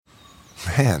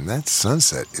Man, that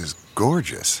sunset is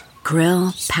gorgeous.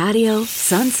 Grill, patio,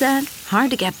 sunset.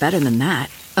 Hard to get better than that.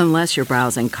 Unless you're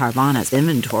browsing Carvana's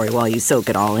inventory while you soak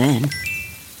it all in.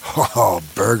 Oh,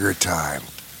 burger time.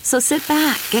 So sit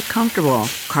back, get comfortable.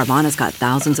 Carvana's got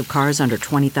thousands of cars under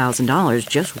 $20,000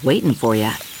 just waiting for you.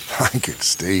 I could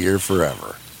stay here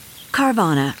forever.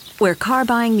 Carvana, where car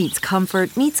buying meets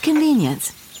comfort meets convenience.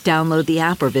 Download the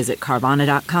app or visit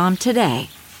Carvana.com today.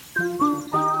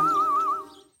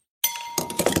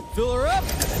 Fill her up.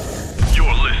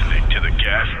 You're listening to the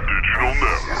Gas Digital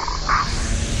Network.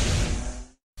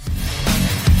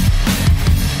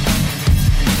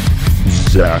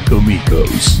 Zach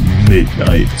Amico's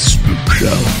Midnight Spook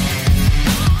Show.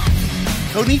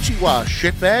 Konnichiwa,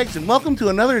 shitbags, and welcome to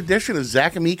another edition of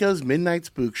Zach Amico's Midnight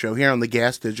Spook Show here on the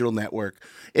Gas Digital Network.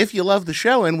 If you love the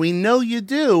show, and we know you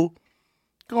do,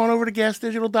 go on over to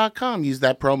gasdigital.com. Use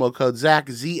that promo code ZAC,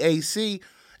 Z-A-C,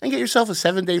 and get yourself a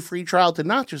 7-day free trial to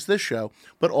not just this show,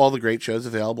 but all the great shows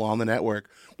available on the network.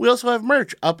 We also have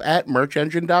merch up at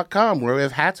merchengine.com, where we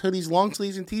have hats, hoodies, long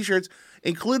sleeves, and t-shirts,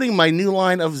 including my new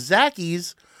line of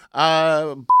Zacky's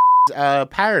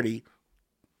parody.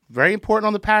 Very important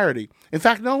on the parody. In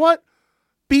fact, you know what?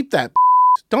 Beep that.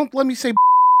 Don't let me say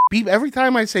beep every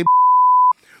time I say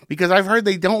because I've heard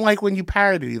they don't like when you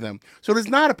parody them. So it is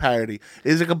not a parody.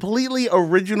 It is a completely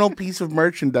original piece of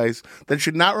merchandise that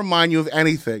should not remind you of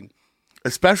anything,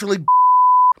 especially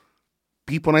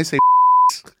beep when I say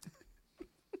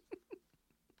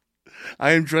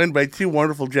I am joined by two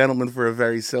wonderful gentlemen for a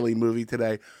very silly movie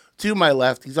today. To my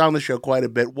left, he's on the show quite a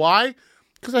bit. Why?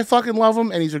 Because I fucking love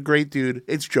him, and he's a great dude.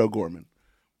 It's Joe Gorman.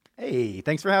 Hey,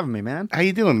 thanks for having me, man. How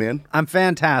you doing, man? I'm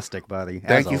fantastic, buddy.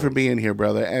 Thank you for being here,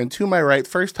 brother. And to my right,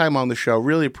 first time on the show,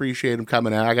 really appreciate him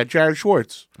coming out. I got Jared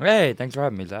Schwartz. Hey, thanks for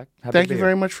having me, Zach. Thank you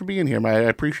very much for being here, man. I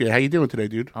appreciate it. How you doing today,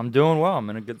 dude? I'm doing well. I'm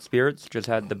in a good spirits. Just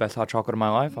had the best hot chocolate of my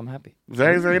life. I'm happy.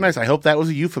 Very, very nice. I hope that was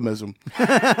a euphemism.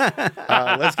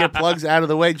 Let's get plugs out of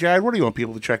the way. Jared, what do you want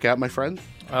people to check out, my friend?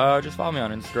 Just follow me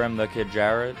on Instagram, the kid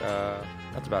Jared.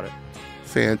 That's about it.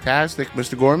 Fantastic.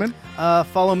 Mr. Gorman?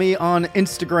 Follow me on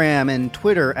Instagram and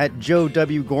Twitter at Joe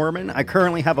W. Gorman. I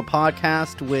currently have a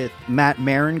podcast with Matt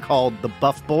Marin called The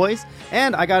Buff Boys,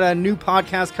 and I got a new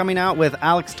podcast coming out with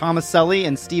Alex Tomaselli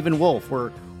and Stephen Wolf.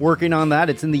 We're working on that.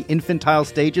 It's in the infantile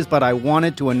stages, but I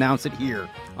wanted to announce it here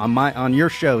on your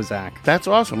show, Zach. That's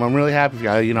awesome. I'm really happy for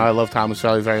you. You know, I love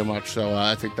Tomaselli very much, so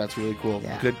I think that's really cool.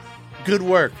 Yeah. Good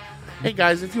work. Hey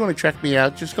guys, if you want to check me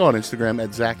out, just go on Instagram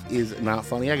at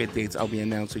ZachIsNotFunny. I get dates I'll be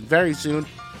announcing very soon.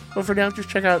 But for now, just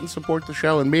check out and support the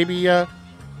show, and maybe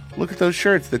look at those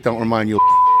shirts that don't remind you.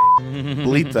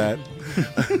 Bleep that.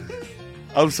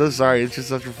 I'm so sorry. It's just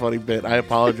such a funny bit. I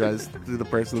apologize to the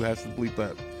person that has to bleep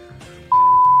that.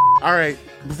 All right,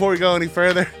 before we go any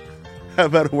further, how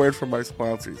about a word from our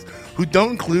sponsors, who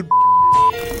don't include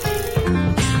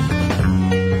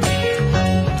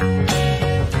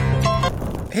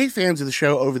Hey fans of the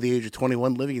show over the age of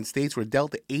 21 living in states where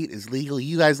Delta 8 is legal,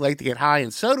 you guys like to get high,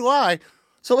 and so do I.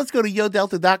 So let's go to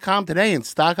YoDelta.com today and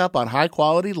stock up on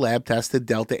high-quality, lab-tested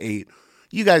Delta 8.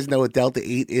 You guys know what Delta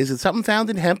 8 is. It's something found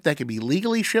in hemp that can be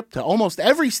legally shipped to almost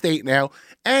every state now,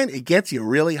 and it gets you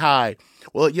really high.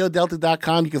 Well, at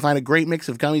YoDelta.com, you can find a great mix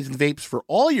of gummies and vapes for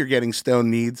all your getting stoned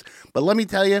needs. But let me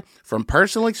tell you, from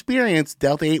personal experience,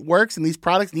 Delta 8 works, and these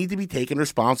products need to be taken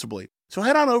responsibly. So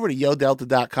head on over to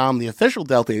YoDelta.com, the official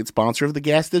Delta 8 sponsor of the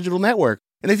Gas Digital Network.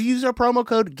 And if you use our promo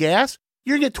code GAS,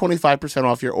 you're going to get 25%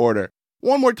 off your order.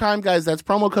 One more time, guys, that's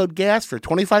promo code GAS for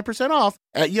 25% off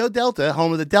at YoDelta,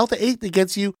 home of the Delta 8 that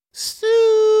gets you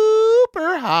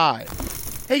super high.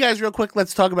 Hey, guys, real quick,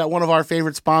 let's talk about one of our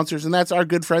favorite sponsors, and that's our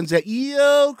good friends at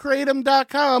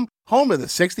YoKratom.com, home of the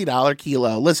 $60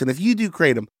 kilo. Listen, if you do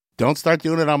Kratom, don't start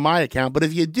doing it on my account, but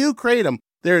if you do Kratom,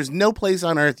 there is no place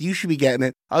on earth you should be getting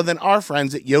it other than our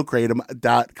friends at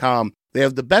YoKratom.com. They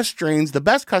have the best strains, the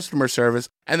best customer service,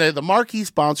 and they're the marquee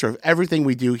sponsor of everything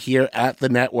we do here at the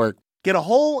network. Get a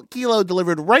whole kilo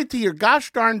delivered right to your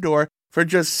gosh darn door for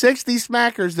just 60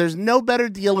 smackers. There's no better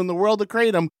deal in the world of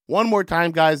Kratom. One more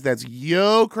time, guys, that's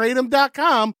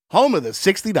YoKratom.com, home of the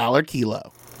 $60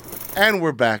 kilo. And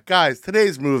we're back. Guys,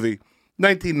 today's movie,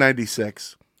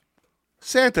 1996.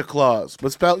 Santa Claus,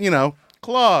 but spelled,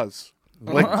 claws.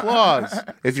 Like claws.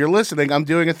 If you're listening, I'm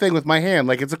doing a thing with my hand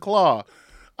like it's a claw.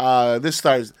 This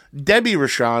stars Debbie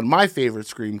Rochon, my favorite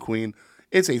Scream Queen.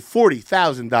 It's a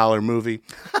 $40,000 movie,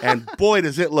 and boy,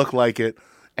 does it look like it.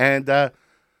 And,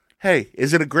 hey,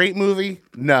 is it a great movie?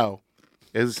 No.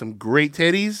 Is it some great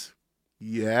titties?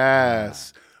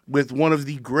 Yes. With one of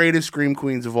the greatest Scream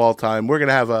Queens of all time. We're going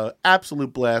to have an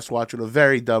absolute blast watching a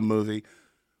very dumb movie.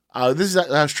 This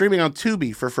is streaming on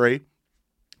Tubi for free.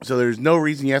 So there's no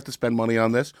reason you have to spend money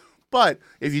on this. But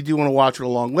if you do want to watch it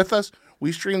along with us,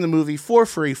 we stream the movie for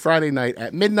free Friday night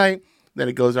at midnight. Then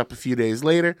it goes up a few days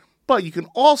later. But you can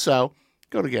also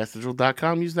go to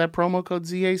gasdigital.com, use that promo code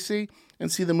ZAC,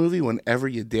 and see the movie whenever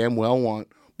you damn well want.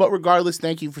 But regardless,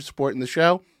 thank you for supporting the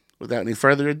show. Without any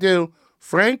further ado,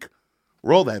 Frank,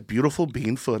 roll that beautiful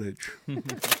bean footage. 10,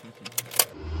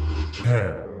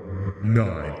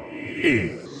 9,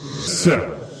 8,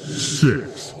 7,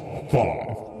 6,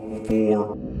 5,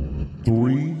 4,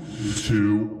 3,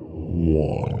 2,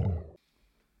 1.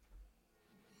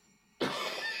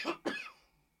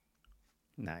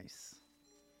 Nice.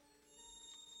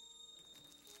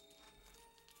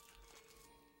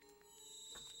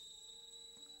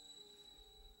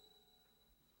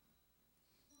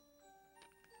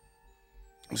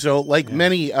 So, like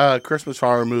many Christmas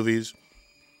horror movies,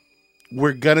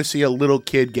 we're going to see a little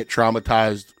kid get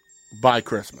traumatized by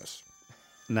Christmas.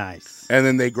 Nice. And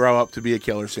then they grow up to be a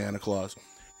killer Santa Claus.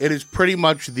 It is pretty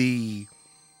much I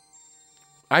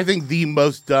think the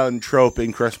most done trope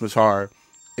in Christmas horror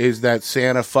is that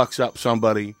Santa fucks up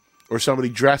somebody, or somebody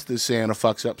dressed as Santa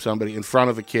fucks up somebody in front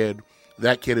of a kid.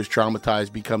 That kid is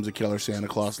traumatized, becomes a killer Santa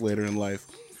Claus later in life.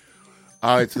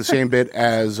 It's the same bit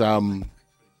as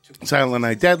Silent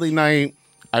Night, Deadly Night.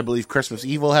 I believe Christmas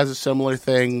Evil has a similar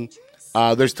thing.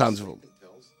 There's tons of them.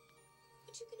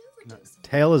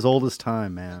 Tale as old as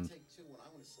time, man.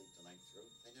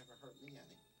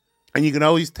 And you can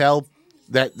always tell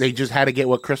that they just had to get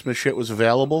what Christmas shit was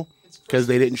available because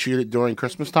they didn't shoot it during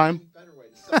Christmas time.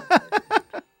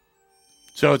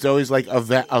 So it's always like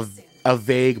a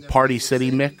vague Party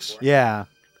City mix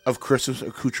of Christmas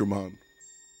accoutrement.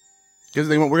 Because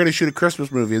they went, we're going to shoot a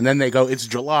Christmas movie, and then they go, it's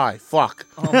July. Fuck.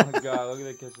 Oh my god, look at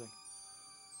that kissing.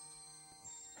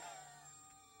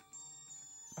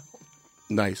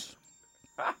 Nice.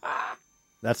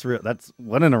 That's real. That's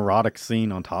what an erotic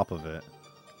scene on top of it.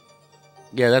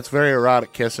 Yeah, that's very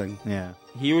erotic kissing. Yeah.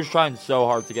 He was trying so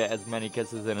hard to get as many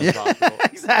kisses in as possible.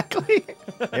 Exactly.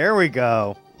 There we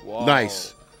go. Whoa.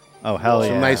 Nice. Oh, hell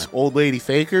yeah. Some nice old lady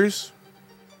fakers.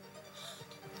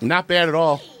 Not bad at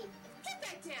all. Get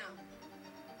back down.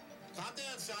 Calm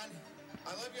down, son.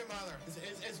 I love your mother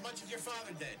as much as your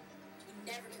father did.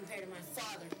 You never compare to my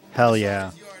father. Hell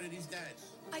yeah. You are that he's dead.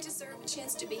 I deserve a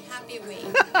chance to be happy,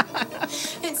 Wayne.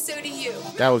 And so do you.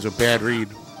 That was a bad read.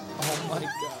 Oh my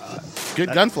god.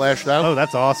 Good gun flash, though. Oh,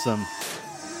 that's awesome.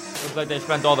 Looks like they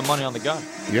spent all the money on the gun.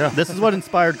 Yeah. This is what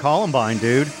inspired Columbine,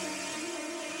 dude.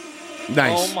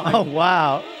 Nice. Oh my, Oh,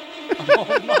 wow.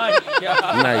 oh my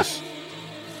god. Nice.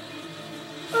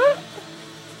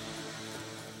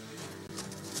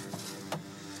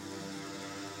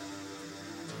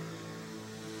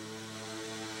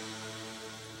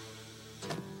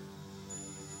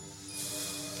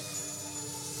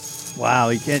 Wow,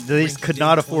 you can't. They just could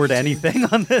not afford anything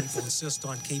on People this. insist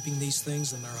on keeping these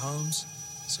things in their homes,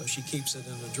 so she keeps it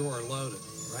in a drawer loaded,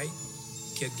 right?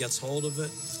 Kid gets hold of it,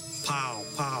 pow,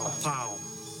 pow, pow.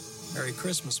 Merry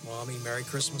Christmas, Mommy. Merry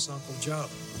Christmas, Uncle Joe.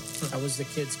 I was the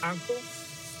kid's uncle.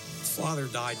 Father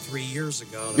died 3 years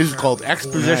ago. This is called Apparently,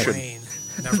 exposition. Wayne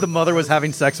never The mother was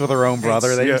having sex with her own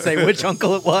brother. They didn't say which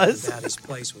uncle it was. had his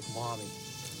place with Mommy.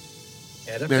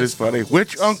 That is funny.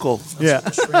 Which uncle? Yeah.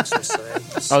 That's what the shrinks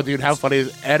will say. Oh, dude, how funny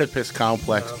is Oedipus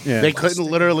complex? Yeah. They couldn't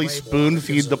literally spoon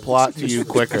feed the plot to you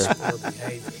quicker.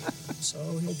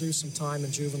 So he'll do some time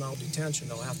in juvenile detention.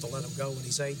 They'll have to let him go when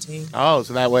he's 18. Oh,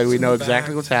 so that way we know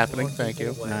exactly what's happening. Thank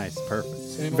you. Nice, perfect.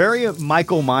 Very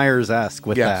Michael Myers-esque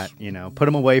with Yes. that, you know. Put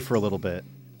him away for a little bit.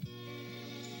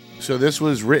 So this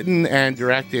was written and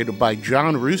directed by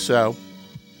John Russo.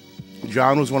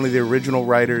 John was one of the original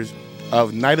writers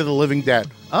of Night of the Living Dead.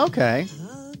 Okay.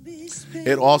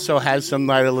 It also has some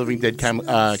Night of the Living Dead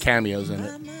cameos in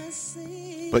it.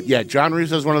 But yeah, John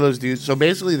Russo is one of those dudes. So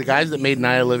basically, the guys that made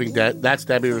Night of the Living Dead, that's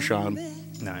Debbie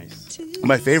Rochon. Nice.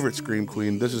 My favorite Scream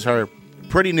Queen. This is her,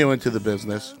 pretty new into the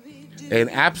business. An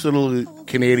absolute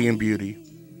Canadian beauty.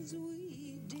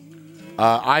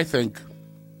 I think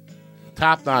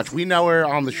top notch. We know her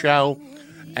on the show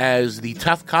as the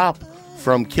tough cop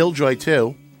from Killjoy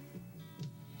 2.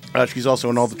 She's also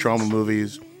in all the Trauma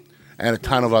movies and a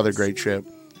ton of other great shit.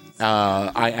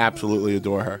 I absolutely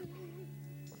adore her.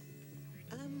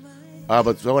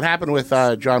 But so what happened with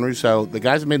John Russo, the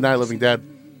guys that made Night of the Living Dead,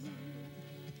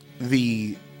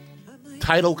 the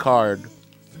title card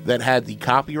that had the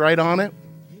copyright on it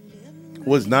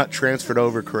was not transferred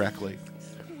over correctly.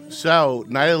 So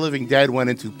Night of the Living Dead went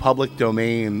into public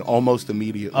domain almost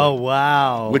immediately. Oh,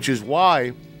 wow. Which is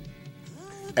why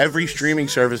every streaming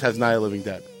service has Night of the Living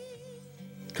Dead.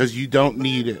 Because you don't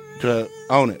need it to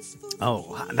own it.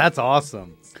 Oh, that's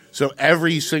awesome. So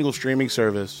every single streaming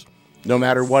service, no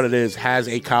matter what it is, has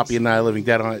a copy of Night of the Living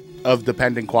Dead on it of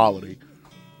dependent quality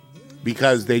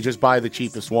because they just buy the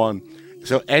cheapest one.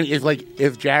 So, and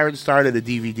if Jared started a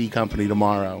DVD company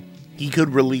tomorrow, he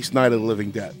could release Night of the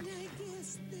Living Dead.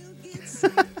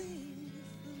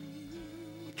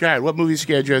 Jared, what movie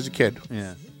scared you as a kid?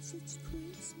 Yeah.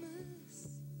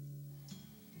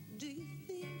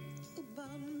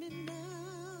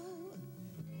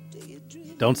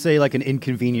 Don't say like an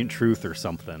inconvenient truth or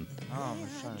something. Oh, I'm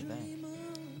just trying to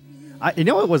think. You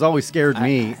know what was always scared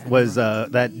me was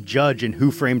that judge in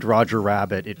Who Framed Roger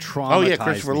Rabbit. It traumatized Oh, yeah,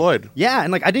 Christopher me. Lloyd. Yeah,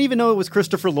 and like I didn't even know it was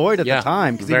Christopher Lloyd at the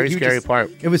time. Very scary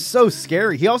part. It was so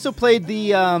scary. He also played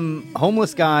the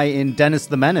homeless guy in Dennis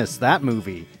the Menace, that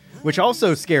movie, which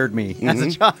also scared me as a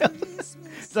child.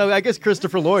 So I guess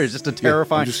Christopher Lloyd is just a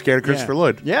terrifying... I'm just scared of Christopher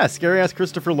Lloyd. Yeah, scary-ass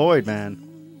Christopher Lloyd, man.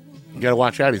 You gotta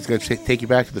watch out. He's gonna take you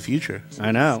back to the future.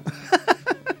 I know.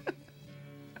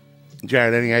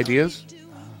 Jared, any ideas?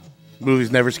 Movies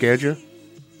never scared you?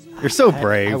 You're so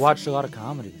brave. I watched a lot of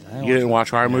comedies. You didn't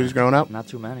watch horror movies growing up? Not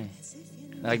too many.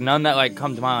 Like none that like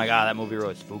come to mind. Like that movie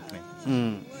really spooked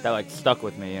me. That like stuck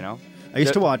with me. You know. I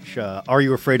used to watch Are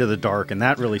You Afraid of the Dark, and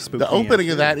that really spooked me. The opening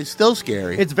of that is still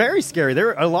scary. It's very scary.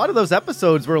 There a lot of those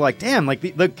episodes were like, damn, like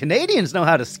the Canadians know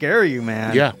how to scare you,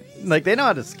 man. Yeah. Like they know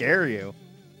how to scare you.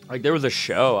 Like there was a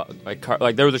show,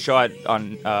 there was a show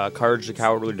on Courage the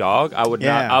Cowardly Dog. I would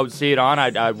not, I would see it on,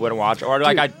 I wouldn't watch it. Or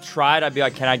like I tried, I'd be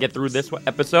like, can I get through this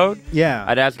episode? Yeah.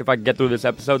 I'd ask if I could get through this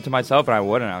episode to myself, and I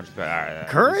wouldn't. I would just be like, all right,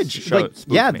 Courage, like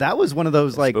yeah, that was one of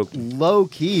those like low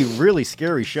key, really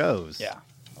scary shows. Yeah.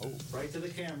 Oh, right to the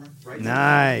camera.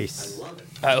 Nice.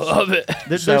 I love it.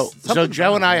 So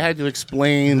Joe and I had to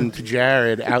explain to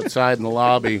Jared outside in the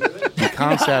lobby the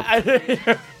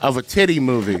concept of a titty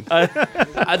movie. I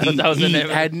thought that was the name.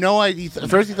 He had no idea.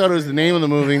 First he thought it was the name of the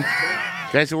movie.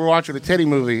 I said, we're watching a titty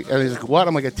movie. And he's like, what?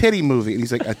 I'm like, a titty movie. And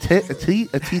he's like, a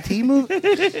TT movie?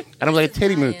 And I'm like, a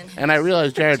titty movie. And I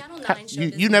realized, Jared,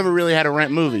 you never really had to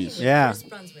rent movies. Yeah.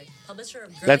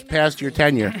 That's past your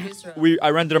tenure. I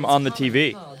rented them on the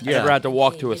TV. I never had to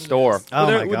walk to a store.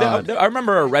 Oh, my God. I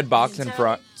remember a red box in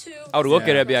front. I would look at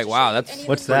it and be like, wow, that's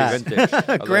what's pretty that?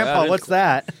 vintage. Grandpa, what's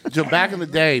that? So back in the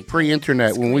day,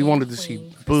 pre-internet, when we wanted to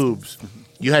see boobs,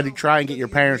 you had to try and get your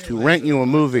parents to rent you a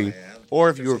movie, or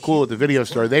if you were cool at the video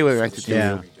store, they would rent it to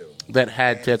you that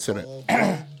had tits in it.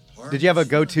 Did you have a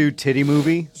go-to titty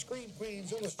movie?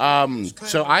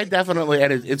 So I definitely,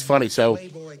 and it's funny, so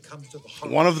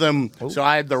one of them, so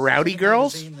I had The Rowdy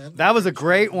Girls. That was a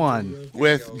great one.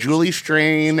 With Julie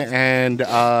Strain and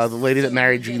the lady that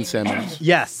married Gene Simmons.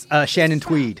 Yes, Shannon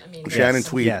Tweed. Shannon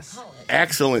Tweed. Yes.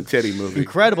 Excellent titty movie.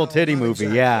 Incredible titty movie,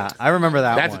 yeah. I remember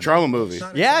that That's one. a trauma movie.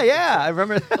 Yeah, I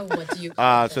remember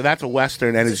that. So that's a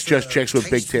Western, and it's just chicks with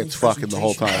big tits fucking the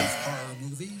whole time.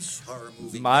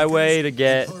 My way to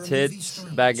get tits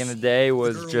back in the day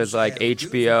was just like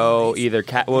HBO, either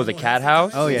Cat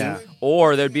House? Oh, yeah.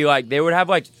 Or they would have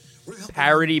like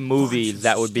parody movies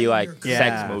that would be like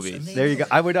sex movies. There you go.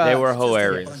 They were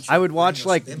hilarious. I would watch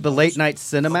like the late night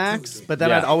Cinemax, but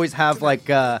then I'd always have like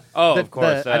of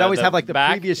course. I'd always have like the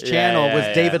previous channel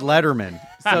was David Letterman.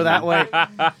 So that way,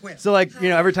 so like, you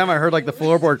know, every time I heard like the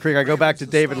floorboard creak, I go back to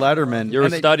David Letterman. You were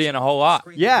studying a whole lot.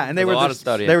 Yeah, and they were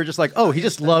studying. They were just like, oh, he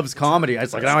just loves comedy. I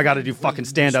was like, now I got to do fucking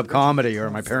stand-up comedy, or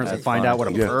my parents will find out what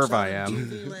a perv I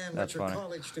am. That's funny.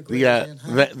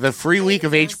 The free week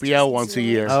of HBO once a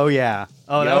year. Oh yeah.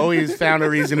 Oh, you always found a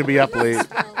reason to be up late.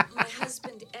 My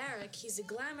husband Eric, he's a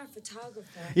glamour photographer.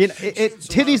 You know,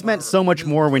 titties meant so much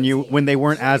more when they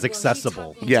weren't as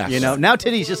accessible. Yeah. You know, now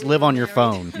titties just live on your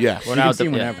phone. Yeah. You can see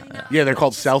whenever. Yeah, they're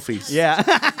called selfies. Yeah.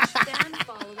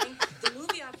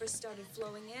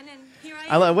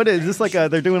 I love, what is this like?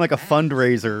 They're doing like a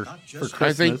fundraiser for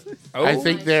Christmas. I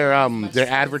think they're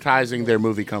advertising their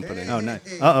movie company. Oh,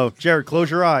 nice. Jared,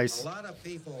 close your eyes.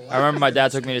 I remember my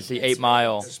dad took me to see 8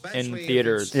 Mile in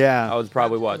theaters. Yeah. I was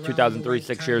probably 2003,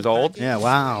 6 years old. Yeah.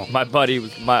 Wow. My buddy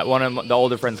one of the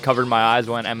older friends covered my eyes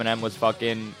when Eminem was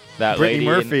fucking that Brittany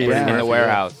lady Murphy, in the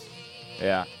warehouse.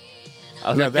 Yeah.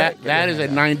 No, that is a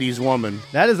 '90s woman.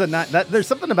 That is there's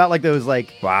something about like those like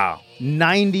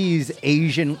 90s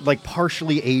Asian, like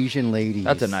partially Asian ladies.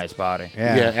 That's a nice body.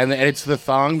 Yeah, and it's the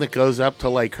thong that goes up to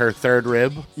like her third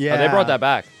rib. Yeah, they brought that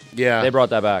back. Yeah, they brought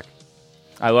that back.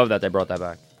 I love that they brought that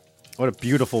back. What a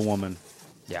beautiful woman.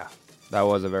 Yeah, that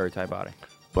was a very tight body.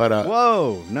 But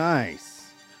whoa, nice.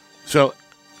 So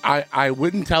I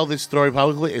wouldn't tell this story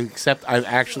publicly, except I've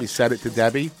actually said it to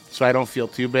Debbie, so I don't feel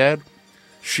too bad.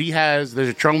 There's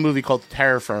a trauma movie called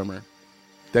Terror Firmer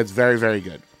that's very, very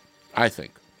good, I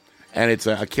think. And it's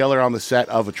a killer on the set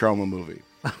of a trauma movie.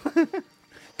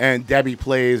 and Debbie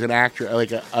plays an actor,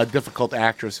 like a difficult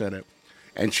actress in it,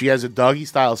 and she has a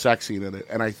doggy-style sex scene in it,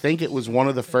 and I think it was one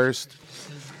of the first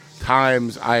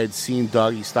times I had seen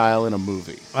doggy style in a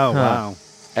movie. Oh, wow.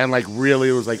 And like really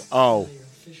it was like, oh.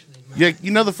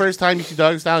 You know the first time you see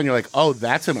doggy style and you're like, oh,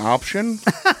 that's an option?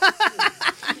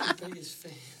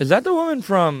 Is that the woman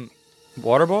from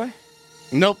Waterboy?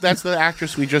 Nope, that's the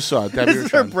actress we just saw. Debbie This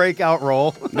is her breakout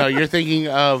role. No, you're thinking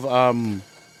of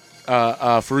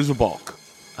Fairuza Balk.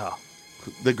 Oh.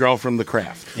 The girl from The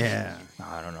Craft. Yeah. No,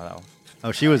 I don't know that one.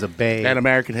 Oh, she was a babe. And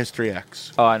American History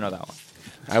X. Oh, I know that one.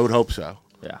 I would hope so.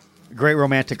 Yeah. Great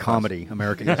romantic comedy,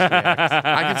 American History X.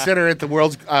 I consider it the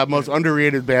world's most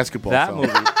underrated basketball film.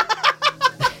 Movie.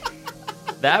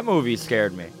 That movie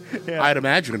scared me. Yeah. I'd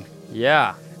imagine.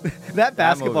 Yeah. That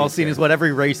basketball scene is what every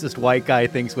racist white guy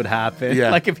thinks would happen. Yeah.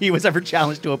 Like if he was ever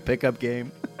challenged to a pickup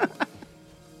game.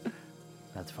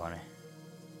 That's funny.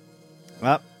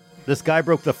 Well, this guy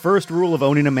broke the first rule of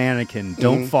owning a mannequin.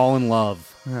 Don't fall in love.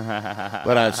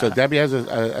 But so Debbie has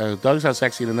a dog's house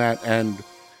sex scene in that, and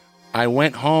I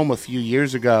went home a few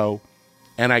years ago,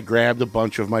 and I grabbed a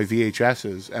bunch of my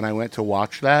VHSs, and I went to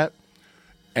watch that,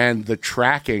 and the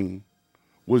tracking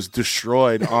was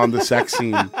destroyed on the sex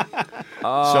scene. So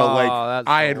like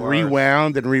I had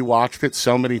rewound and rewatched it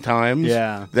so many times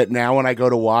that now when I go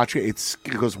to watch it, it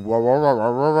goes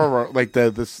like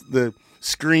the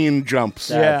screen jumps.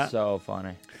 That's so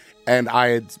funny. And I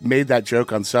had made that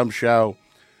joke on some show,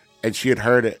 and she had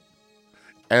heard it.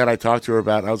 And I talked to her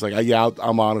about it. I was like, yeah,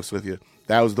 I'm honest with you.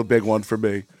 That was the big one for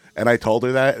me. And I told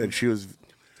her that, and she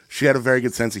had a very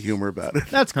good sense of humor about it.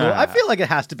 That's cool. I feel like it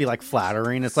has to be like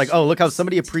flattering. It's like, oh, look how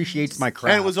somebody appreciates my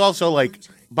craft. And it was also like,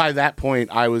 by that point,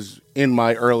 I was in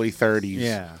my early 30s.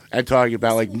 Yeah. And talking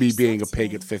about like me being a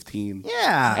pig at 15.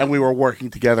 Yeah. And we were working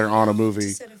together on a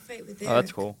movie. Oh,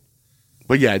 that's cool.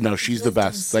 But yeah, no, she's the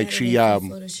best. Like she's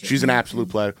an absolute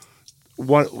player.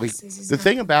 The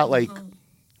thing about like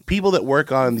people that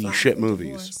work on these shit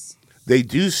movies, they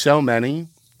do so many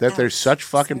that they're such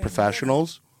fucking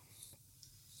professionals,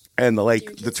 and the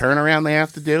turnaround they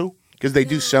have to do because they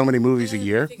do so many movies a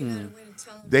year.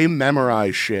 They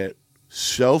memorize shit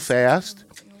so fast,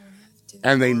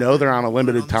 and they know they're on a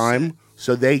limited time,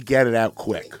 so they get it out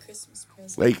quick.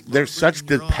 Like, they're such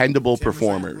dependable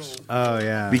performers. Oh,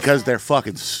 yeah. Because they're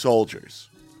fucking soldiers.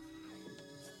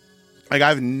 Like,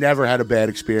 I've never had a bad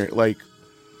experience. Like,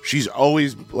 she's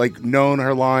always, like, known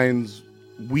her lines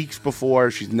weeks before.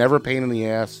 She's never a pain in the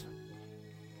ass.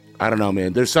 I don't know,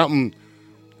 man. There's something...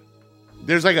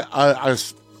 There's, like,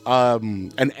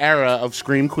 an era of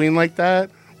Scream Queen like that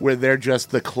where they're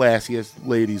just the classiest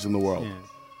ladies in the world. Yeah.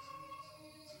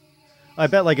 I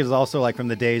bet like it's also like from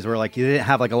the days where like you didn't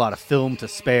have like a lot of film to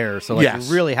spare, so like you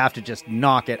really have to just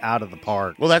knock it out of the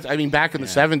park. Well, back in the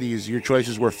 70s, your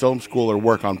choices were film school or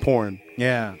work on porn.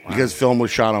 Yeah. Because film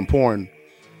was shot on porn.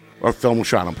 Or film was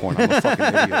shot on porn. I'm a fucking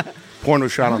idiot. Porn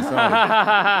was shot on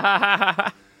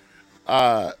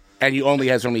film. And you only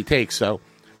had so many takes. So,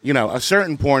 you know, a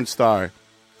certain porn star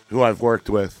who I've worked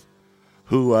with,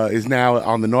 who is now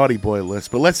on the naughty boy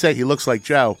list, but let's say he looks like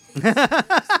Joe.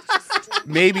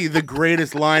 Maybe the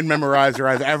greatest line memorizer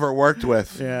I've ever worked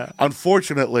with. Yeah.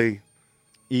 Unfortunately,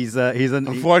 he's on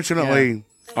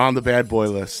the bad boy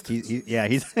list.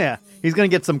 He's gonna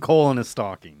get some coal in his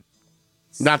stocking.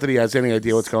 Not that he has any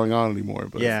idea what's going on anymore,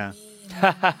 but I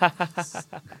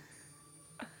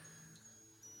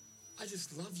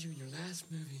just loved you in your last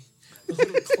movie. The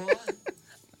little claw.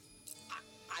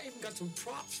 I even got some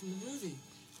props from the movie.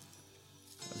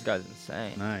 This guy's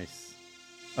insane. Nice.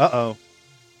 Uh-oh.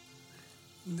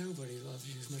 Nobody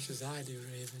loves you as much as I do,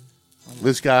 Raven.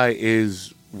 This guy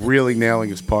is really nailing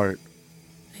his part.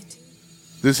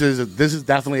 This is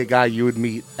definitely a guy you would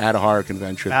meet at a horror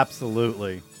convention.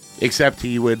 Absolutely. Except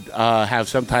he would have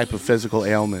some type of physical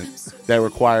ailment that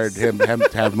required him to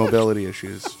have mobility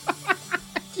issues.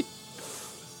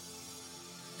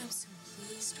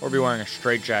 Or be wearing a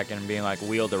straitjacket and being like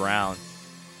wheeled around.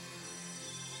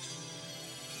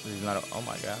 He's not. Oh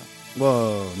my god.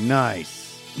 Whoa, nice.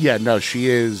 Yeah, no, she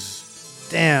is.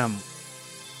 Damn.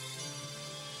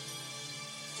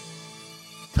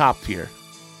 Top tier.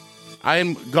 I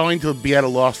am going to be at a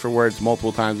loss for words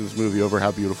multiple times in this movie over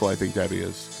how beautiful I think Debbie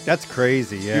is. That's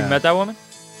crazy, yeah. You met that woman?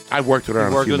 I've worked with her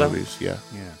on a few movies, yeah.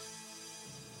 Yeah.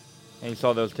 And you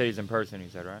saw those titties in person, you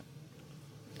said, right?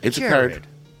 It's occurred.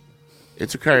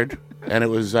 It's occurred. And it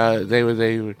was, they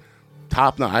were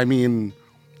top notch. I mean,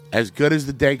 as good as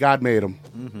the day God made them.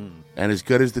 Mm-hmm. And as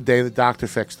good as the day the doctor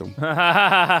fixed them.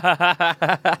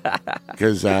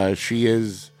 Because she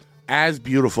is as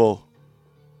beautiful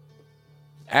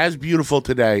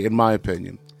today, in my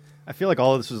opinion. I feel like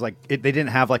all of this was like they didn't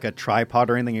have like a tripod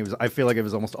or anything. I feel like it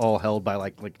was almost all held by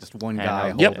like just one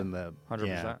guy holding the 100%.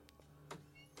 Yeah,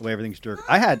 the way everything's jerked.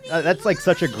 I had that's like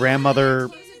such a grandmother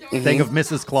thing of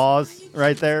Mrs. Claus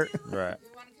right there. Right.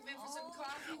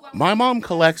 My mom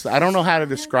collects. I don't know how to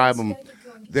describe them.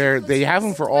 They have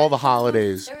them for all the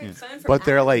holidays, but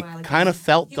they're like kind of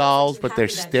felt dolls, but they're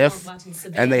stiff,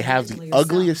 and they have the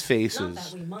ugliest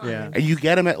faces. Yeah, and you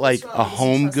get them at like a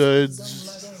Home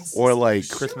Goods or like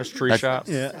Christmas tree shop,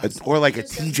 or like a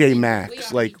TJ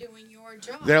Maxx. Like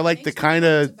they're like the kind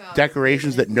of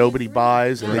decorations that nobody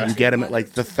buys, and then you get them at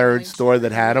like the third store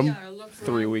that had them.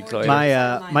 3 weeks later.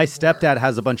 My stepdad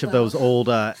has a bunch of those old.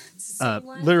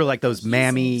 Literally like those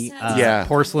mammy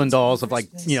porcelain dolls of like,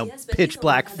 pitch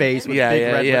black face with big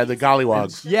red lips. the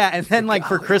gollywogs. Yeah, and then like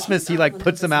for Christmas he like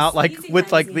puts them out like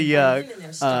with like the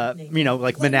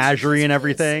like menagerie and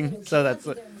everything. So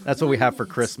that's what we have for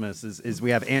Christmas is we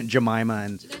have Aunt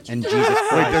Jemima and Jesus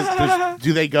Christ.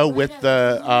 Do they go with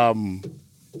the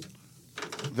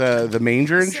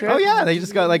manger and shit? Oh yeah, they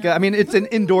just got like it's an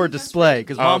indoor display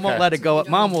because Mom won't let it go.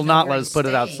 Mom will not let us put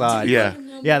it outside. Yeah.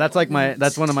 Yeah, that's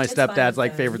one of my stepdad's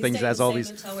like favorite things. It has all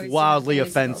these wildly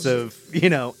offensive,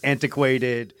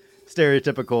 antiquated,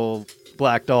 stereotypical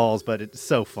black dolls, but it's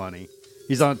so funny.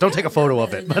 He's on. Don't take a photo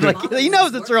of it, but like he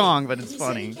knows it's wrong, but it's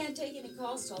funny. You can't take any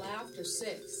calls till after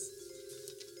 6.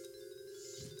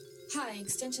 Hi,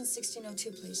 extension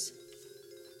 1602, please.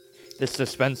 This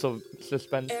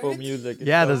suspenseful music.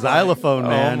 Yeah, the xylophone,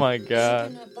 man. Oh my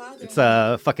god. It's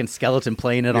a fucking skeleton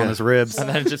playing it on his ribs, and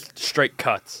then just straight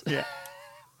cuts. Yeah.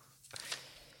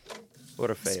 What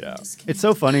a fade out. It's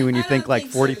so funny when you think like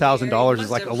 $40,000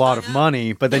 is like a lot of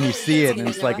money, but then you see it and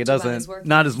it's like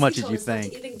not as much as you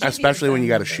think. Especially when you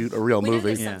got to shoot a real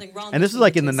movie. Yeah. And this is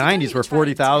like in the 90s where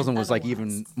 $40,000 was like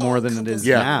even more than it is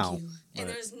now. And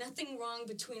there's nothing wrong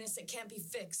between us that can't be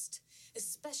fixed,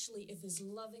 especially if his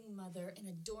loving mother and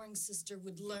adoring sister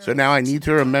would learn. So now I need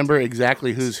to remember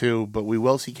exactly who's who, but we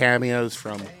will see cameos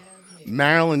from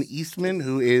Marilyn Eastman,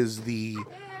 who is the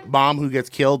mom who gets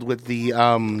killed with the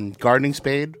gardening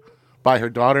spade by her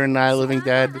daughter in Night of the Living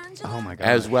Dead. Oh my god!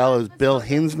 As well as Bill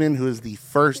Hinsman, who is the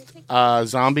first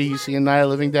zombie you see in Night of the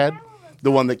Living Dead,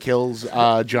 the one that kills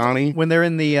Johnny when they're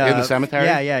in the cemetery.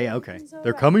 Yeah. Okay,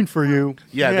 they're coming for you.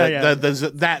 Yeah,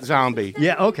 that zombie.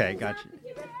 Yeah. Okay, gotcha.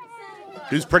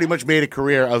 Who's pretty much made a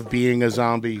career of being a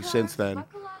zombie since then.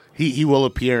 He will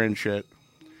appear in shit.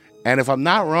 And if I'm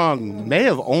not wrong, may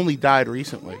have only died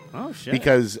recently. Oh, shit.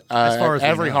 Because at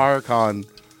every horror con,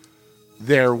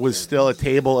 there was still a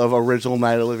table of original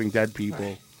Night of the Living Dead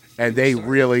people. And they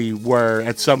really were,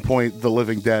 at some point, the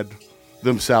Living Dead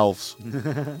themselves.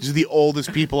 Just the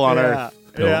oldest people on Earth.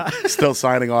 Still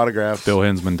signing autographs. Bill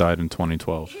Hinsman died in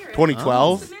 2012.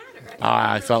 2012?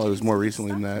 I thought it was more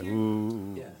recently than that.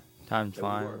 Ooh. Yeah. Time's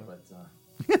flying.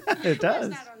 It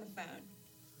does.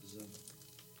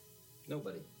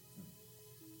 Nobody.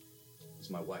 It's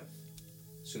my wife.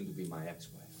 Soon to be my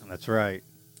ex-wife. That's right.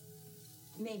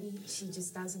 Maybe she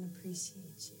just doesn't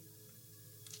appreciate you.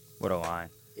 What a line.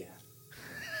 Yeah.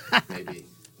 Maybe.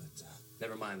 But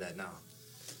never mind that now.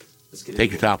 Let's get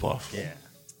Take your top off. Yeah.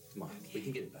 Come on. We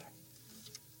can get it back.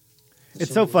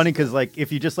 It's so funny because, like,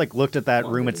 if you just like looked at that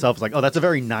room itself, it's like, oh, that's a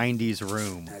very '90s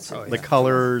room. The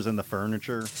colors and the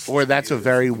furniture. Or that's a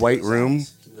very white room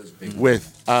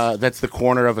with that's the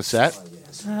corner of a set.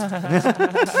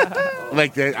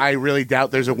 Like I really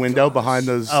doubt there's a window behind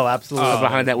those. Oh, absolutely.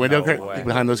 Behind that window,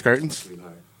 behind those curtains.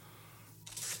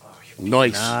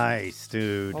 Nice,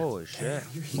 dude. Holy shit!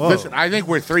 Whoa. Listen, I think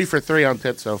we're 3 for 3 on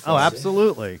tits so far. Oh,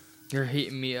 absolutely. You're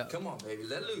heating me up. Come on, baby,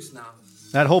 let loose now.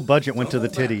 That whole budget went to the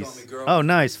titties. Oh,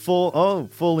 nice.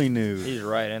 Fully nude. He's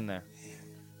right in there.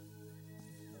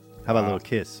 How about a little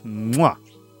kiss? Mwah.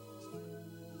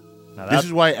 This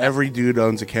is why every dude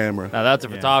owns a camera. Now that's a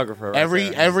photographer.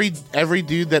 Right every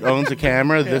dude that owns a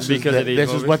camera, this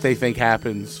is what they think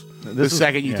happens. The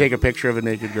second you take a picture of a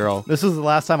naked girl. This was the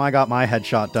last time I got my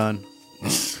headshot done.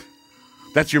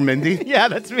 That's your Mindy? Yeah,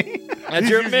 that's me. That's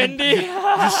your Mindy?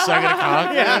 Just sucking a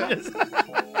cock? Yeah.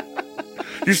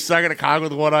 You're sucking a cock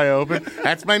with one eye open?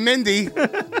 That's my Mindy.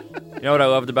 You know what I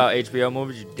loved about HBO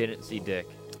movies? You didn't see dick.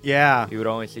 Yeah. You would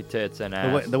only see tits and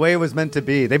ass. The way it was meant to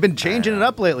be. They've been changing it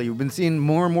up lately. We've been seeing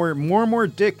more and more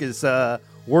dick is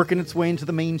working its way into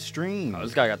the mainstream. Oh,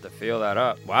 this guy got to feel that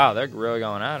up. Wow, they're really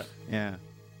going at it. Yeah.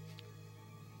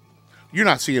 You're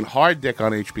not seeing hard dick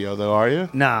on HBO, though, are you?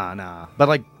 Nah. But,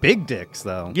 like, big dicks,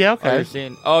 though. Yeah, okay.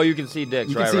 You can see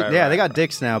dicks, right? Yeah, they got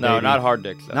dicks now, baby. No, not hard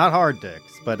dicks, though. Not hard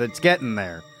dicks, but it's getting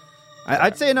there.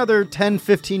 I'd say another 10,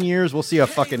 15 years, we'll see a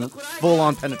fucking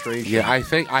full-on penetration. Yeah, I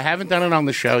think I haven't done it on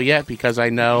the show yet because I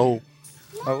know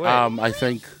Oh, wait. I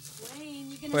think.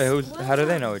 Wait, how do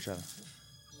they know each other?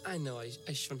 I know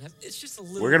I shouldn't have. It's just a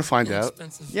little. We're gonna find out.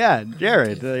 expensive. Yeah,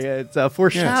 Jared. It's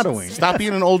foreshadowing. Stop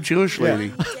being an old Jewish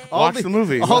lady. Watch the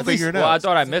movie. We'll figure it Well, I out.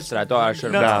 thought I missed it. I thought I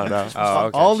should have. No. Oh,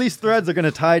 okay. All these threads are going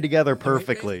to tie together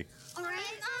perfectly.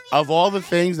 Of all the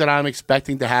things that I'm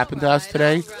expecting to happen to us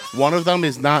today, one of them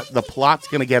is not the plot's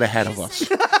going to get ahead of us.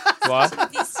 What?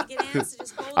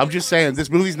 I'm just saying, this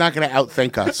movie's not going to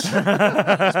outthink us.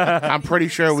 I'm pretty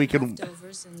sure we can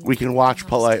watch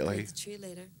politely.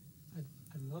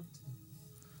 I'd love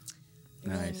to.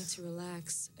 I really need to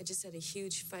relax. I just had a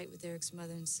huge fight with Eric's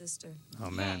mother and sister. Oh,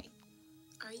 man.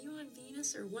 Are you on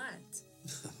Venus or what?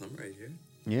 I'm right here.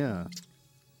 Yeah. What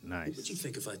Nice. would you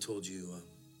think if I told you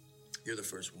you're the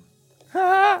first one?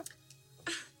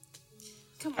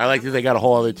 I like that they got a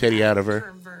whole other titty out of You're her.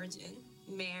 a virgin,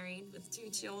 married with 2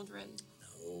 children.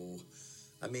 No.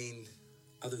 I mean,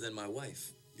 other than my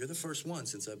wife. You're the first one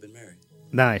since I've been married.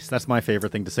 Nice. That's my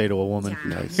favorite thing to say to a woman.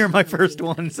 Nice. You're my first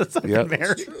one since I've Yep. been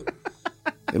married.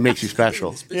 It makes you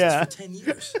special. Yeah. For 10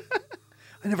 years.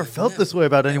 I never felt this way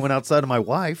about anyone outside of my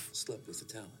wife. Slept with the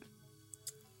talent.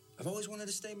 I've always wanted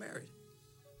to stay married.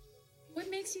 What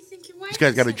makes you think your wife? This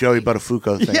guy's got a Joey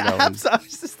Buttafuoco thing Yeah, going. I was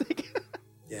just thinking.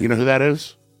 You know who that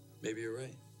is? Maybe you're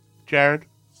right. Jared?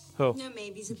 Who? No,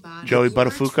 maybe's a body. Joey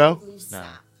Buttafuoco? No.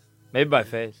 Maybe by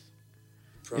face.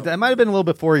 That might have been a little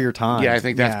before your time. Yeah, I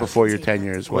think that's before your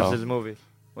tenure as well. What's his movie?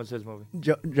 What's his movie?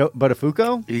 Joe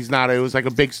Buttafuoco? He's not. It was like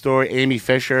a big story. Amy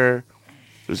Fisher.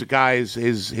 There was a guy.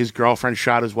 His girlfriend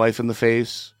shot his wife in the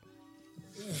face.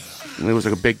 And it was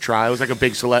like a big trial. It was like a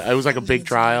big It was like a big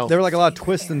trial. There were like a lot of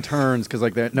twists and turns because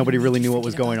like nobody really knew what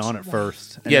was going on at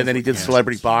first. And then he did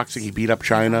celebrity boxing. He beat up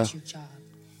China.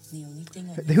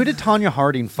 Who did Tanya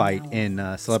Harding fight in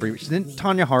Celebrity? Didn't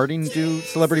Tanya Harding do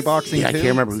celebrity boxing Yeah, too? I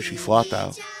can't remember who she fought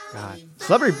though. God,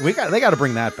 celebrity. They got to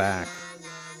bring that back.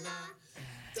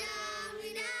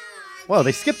 Whoa,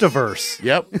 they skipped a verse.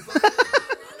 Yep.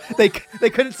 They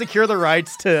couldn't secure the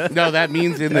rights to. No, that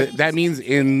means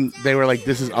they were like,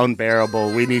 this is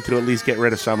unbearable. We need to at least get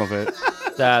rid of some of it.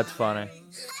 That's funny.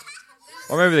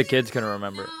 Or maybe the kids can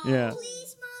remember. Yeah. No,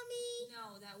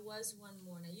 that was one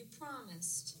more. Now you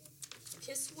promised.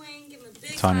 Kiss Wayne, give him a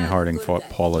big Tanya hug, Harding good fought day.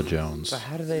 Paula Jones. But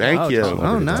how do they Thank know? you.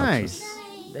 Oh, nice.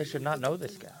 They should not know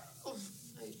this guy.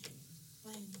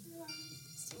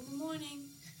 See you in the morning.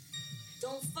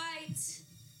 Don't fight.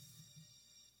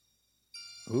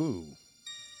 Ooh,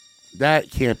 That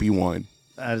can't be one.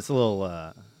 it's a little.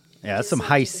 Yeah, that's some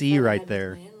high C right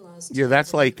there. Yeah,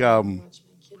 that's like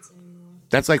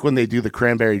when they do the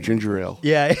cranberry ginger ale.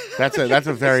 Yeah, That's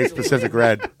a very specific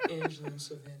red.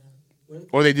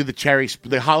 Or they do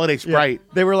the holiday Sprite.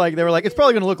 They were like, it's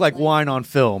probably going to look like wine on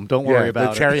film. Don't worry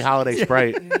about the cherry it. holiday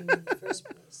Sprite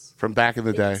from back in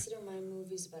the day. Consider my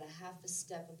movies about a half a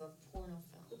step above porno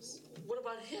films. What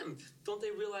about him? Don't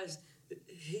they realize that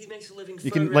he makes a living?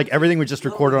 You can like everything was just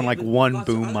recorded on like one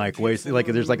boom mic. Like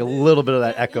there's like a little bit of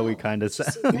that echoey kind of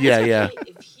sound. Yeah.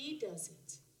 If he does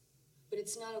it, but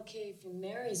it's not okay if he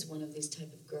marries one of these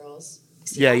type of girls.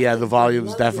 Yeah, the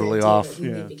volume's definitely off.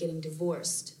 You may be getting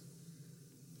divorced.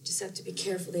 Just have to be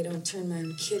careful they don't turn my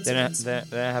own kids against me. They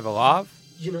didn't have a lav?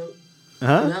 You know.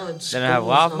 Huh? Now it's They didn't have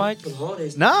lav mic?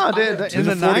 No, dude, in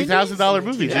the $40,000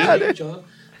 movie, Yeah, dude. dude.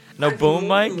 No boom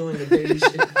mic?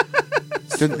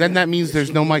 Then that means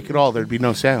there's no mic at all. There'd be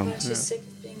no sound.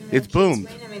 It's boom.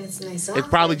 It's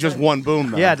probably just one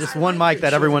boom, though. Yeah, just one mic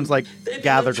that everyone's like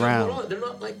gathered round. They're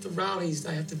not like the rowdies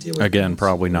I have to deal with. Again,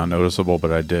 probably not noticeable,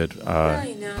 but I did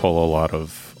pull a lot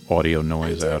of audio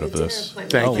noise out of this.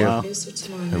 Thank you. Wow.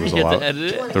 There was a lot.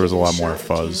 There was a lot more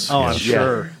fuzz. Oh, I'm Yeah.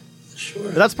 sure.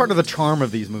 But that's part of the charm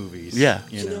of these movies. Yeah.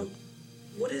 You know.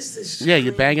 What is this? Yeah,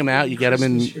 you bang them out. You get them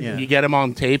in. You get them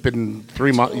on tape in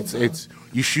 3 months. It's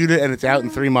you shoot it and it's out in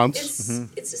 3 months.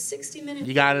 It's a 60-minute.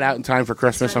 You got it out in time for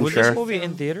Christmas, I'm Was sure. this movie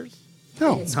in theaters?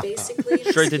 No. It's basically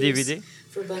Straight to DVD?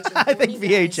 I think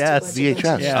VHS.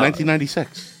 VHS, Yeah.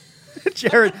 1996.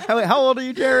 Jared, how old are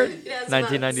you, Jared?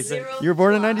 1996. You were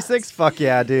born in '96. Fuck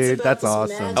yeah, dude. That's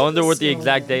awesome. I wonder what the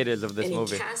exact date is of this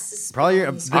movie. Probably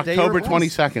the day you were October born.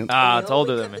 22nd. Ah, it's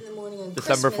older than me.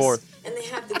 December 4th. And they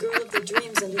have the girl of their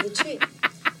dreams under the tree.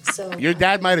 So Your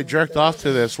dad might have jerked off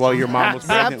to this while your mom was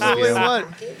pregnant with Absolutely you. what?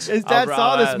 His dad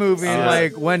saw this movie and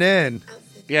like went in.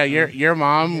 Yeah, your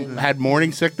mom had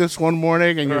morning sickness one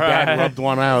morning, and your dad Right. rubbed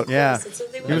one out. Yeah.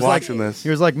 He was watching this. He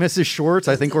was like, Mrs. Schwartz,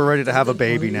 I think we're ready to have a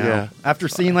baby now. Yeah. After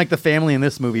seeing like the family in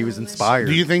this movie, he was inspired.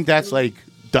 Do you think that's like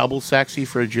double sexy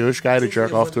for a Jewish guy to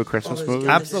jerk off to a Christmas movie?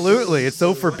 Absolutely. It's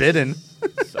so forbidden.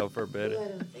 So forbidden. I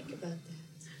don't think about that.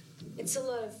 It's a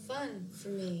lot of fun. for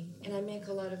me, and I make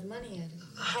a lot of money at it.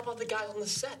 How about the guys on the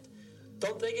set?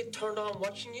 Don't they get turned on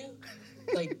watching you?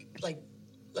 Like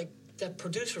that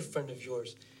producer friend of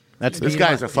yours. This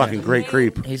guy's a fucking great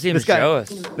creep. He seems jealous.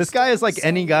 This guy is like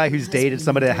any guy who's dated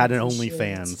somebody that had an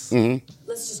OnlyFans. Mm-hmm.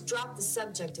 Let's just drop the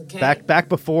subject, okay? Back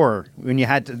before, when you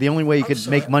had to, the only way you could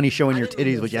make money showing your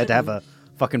titties was you had to have a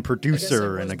fucking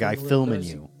producer and a guy filming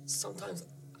you. Sometimes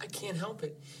I can't help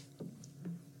it.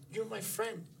 You're my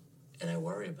friend, and I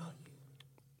worry about you.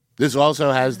 This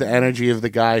also has the energy of the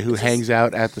guy who hangs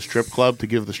out at the strip club to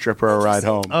give the stripper a ride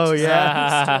home. Oh,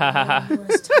 yeah.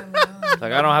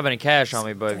 Like, I don't have any cash on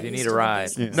me, but if you need a ride.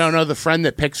 Yeah. No, the friend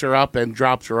that picks her up and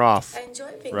drops her off. I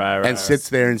enjoy being And sits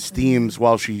there and steams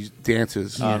while she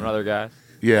dances. Another guy?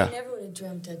 Yeah. I never would have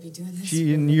dreamt I'd be doing this.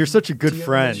 You're such a good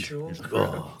friend. You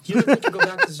ever think you go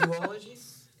back to zoology?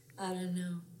 I don't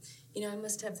know. You know, I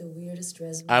must have the weirdest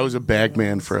resume. I was a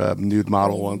bagman for a nude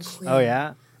model once. Oh,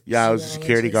 yeah? Yeah, I was a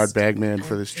security guard bagman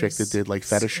for this chick that did like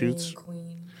fetish shoots.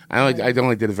 I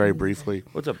only did it very briefly.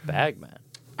 What's a bagman?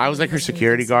 I was like her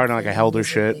security guard, and like I held her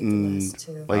shit, and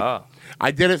like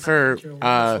I did it for.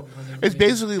 It's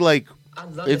basically like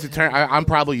it's a term. I'm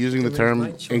probably using the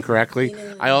term incorrectly.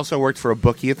 I also worked for a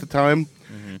bookie at the time,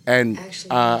 and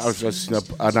I was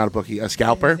not a bookie, a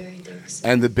scalper,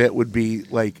 and the bit would be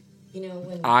like.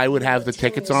 I would have the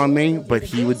tickets on me, but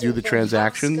he would do the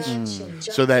transactions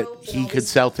so that he could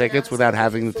sell tickets without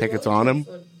having the tickets on him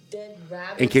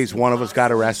in case one of us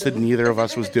got arrested and neither of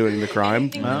us was doing the crime.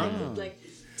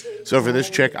 So for this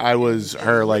chick, I was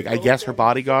her, like, I guess her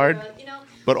bodyguard,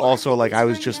 but also, like, I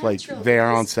was just, like,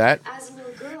 there on set.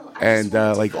 And,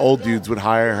 like, old dudes would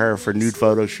hire her for nude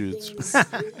photo shoots. And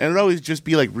it would always just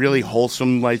be, like, really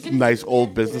wholesome, like, nice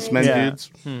old businessmen dudes.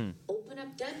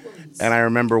 And I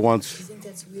remember once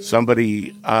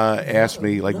somebody asked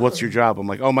me, like, what's your job? I'm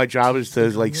like, oh, my job is to,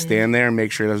 like, stand there and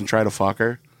make sure he doesn't try to fuck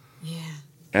her.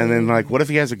 And then, like, what if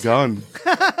he has a gun?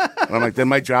 And I'm like, then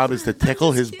my job is to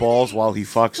tickle his balls while he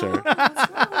fucks her.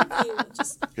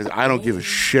 Because I don't give a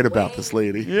shit about this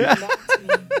lady. Yeah.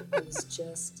 I was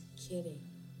just kidding.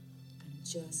 I'm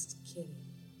just kidding.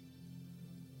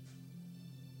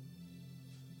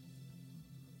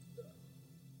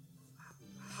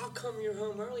 How come you're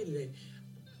home early today?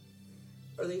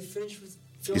 Are they finished with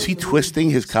filming? Is he twisting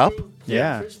his cup?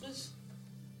 Yeah. Christmas?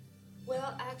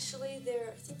 Well, actually,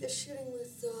 I think they're shooting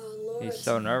with Laura. He's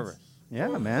so nervous.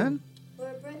 Yeah, man.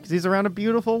 Laura Brent. Because he's around a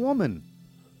beautiful woman.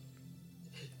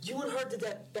 You and her did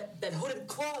that hooded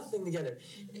claw thing together.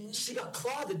 She got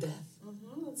clawed to death.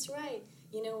 That's right.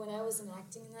 You know, when I was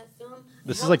acting in that film,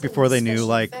 This is like before they knew,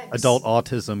 like, adult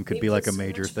autism could be like a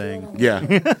major thing. Yeah.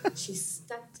 She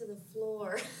stuck to the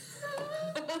floor.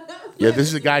 Yeah, this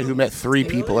is a guy who met 3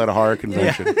 people at a horror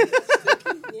convention.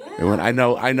 And when I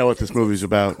know what this movie's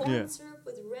about. Corn syrup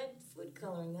with red food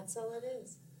coloring. That's all it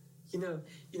is. You know,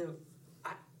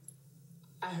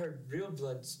 I heard real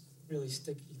blood's really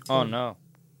sticky. Too. Oh, no.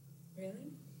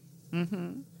 Really?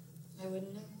 Mm-hmm. I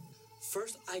wouldn't know.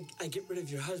 First, I get rid of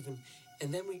your husband,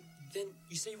 and then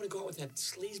you say you want to go out with that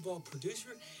sleazeball producer,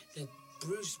 that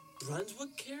Bruce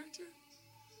Brunswick character?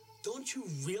 Don't you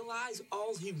realize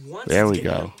all he wants There is we to get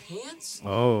go. in your pants?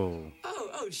 Oh.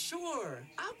 Oh, sure.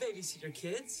 I'll babysit your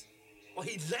kids. While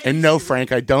he lays And no, you-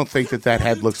 Frank, I don't think that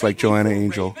head looks like Joanna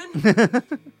Angel.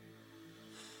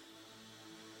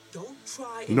 Don't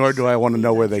try Nor do I want to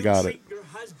know where they got it. your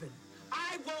husband.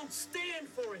 I won't stand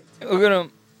for it. Look at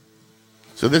him.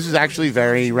 So this is actually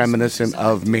very reminiscent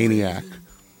of Maniac,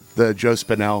 the Joe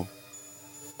Spinell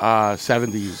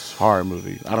 70s horror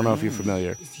movie. I don't know if you're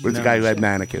familiar. But it's a guy who had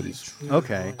mannequins.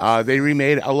 Okay. They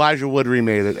remade it. Elijah Wood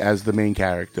remade it as the main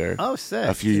character. Oh, sick.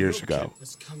 A few years ago.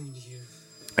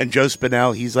 And Joe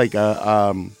Spinell, he's like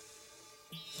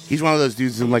he's one of those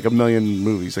dudes in like a million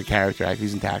movies, a character actor.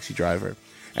 He's in Taxi Driver.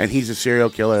 And he's a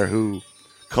serial killer who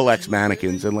collects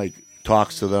mannequins and like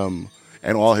talks to them,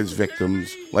 and all his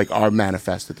victims like are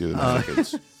manifested through the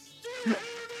mannequins.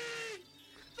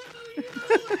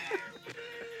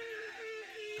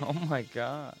 Oh, my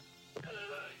God.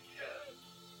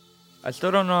 I still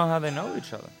don't know how they know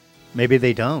each other. Maybe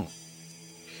they don't.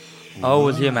 Oh,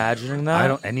 was he imagining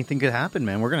that? Anything could happen,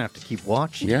 man. We're going to have to keep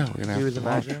watching. Yeah, we're going to have He was to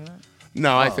watch. imagining that?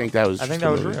 No, I think that was I think just that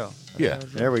a was movie. real. Yeah.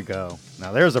 There we go.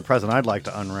 Now, there's a present I'd like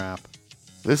to unwrap.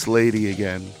 This lady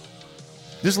again.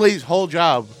 This lady's whole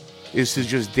job is to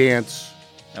just dance.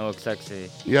 And look sexy.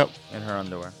 Yep. In her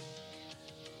underwear.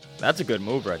 That's a good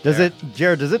move right Does there. it,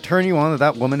 Jared, does it turn you on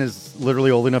that woman is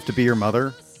literally old enough to be your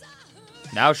mother?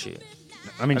 Now she is.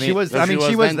 I mean, she was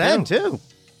then too.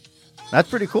 That's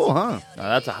pretty cool, huh?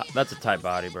 No, that's a tight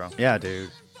body, bro. Yeah, dude.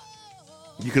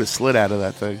 You could have slid out of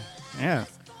that thing. Yeah.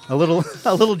 A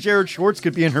little Jared Schwartz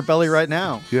could be in her belly right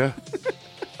now. Yeah.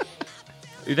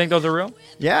 You think those are real?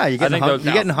 Yeah, you getting hungry?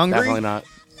 Definitely not.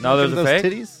 No, those are fake.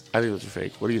 Titties? I think those are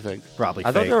fake. What do you think? Probably I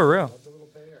fake. thought they were real.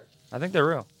 I think they're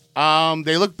real.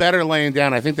 They look better laying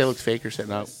down. I think they look faker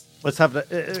sitting up. Let's have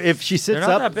if she sits They're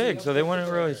not up. that big, so they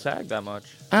wouldn't really sag that much.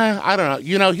 I don't know.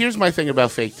 You know, here's my thing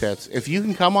about fake tits. If you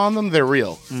can come on them, they're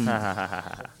real.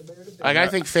 Like, I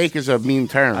think fake is a mean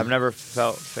term. I've never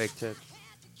felt fake tits.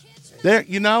 There,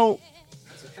 you know,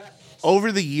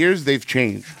 over the years they've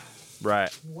changed.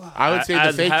 Right. I would say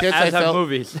the fake tits I felt.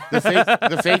 Movies.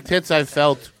 the fake tits I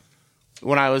felt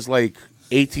when I was like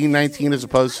 18, 19, as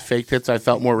opposed to fake tits I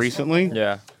felt more recently.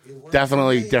 Yeah.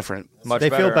 Definitely different. They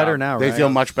feel better now, right? They feel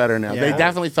much better now. Yeah. They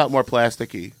definitely felt more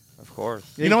plasticky. Of course.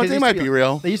 You know what? They might be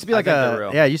real. They used to be like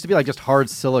it used to be like just hard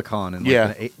silicone in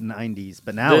like the 90s,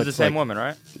 but now They're it's the same like, woman,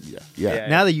 right? Yeah.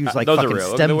 Now they use like those are fucking real.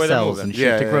 Look at stem the way they're cells moving. and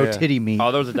shit to grow titty meat.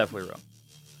 Oh, those are definitely real.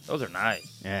 Those are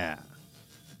nice. Yeah.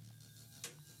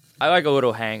 I like a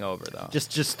little hangover though.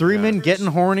 Just three men getting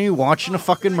horny, watching a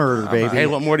fucking murder, baby. Hey,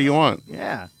 what more do you want?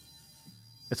 Yeah.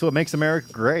 That's what makes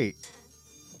America great.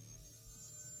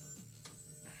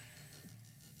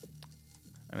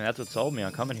 I mean, that's what sold me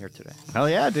on coming here today. Hell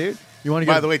yeah, dude. You want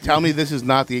to? By the way, tell me this is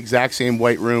not the exact same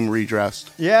white room redressed.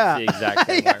 Yeah. The exact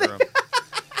same white room.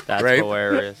 That's Right?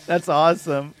 hilarious. That's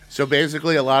awesome. So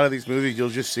basically, a lot of these movies, you'll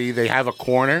just see they have a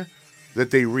corner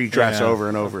that they redress Yeah, over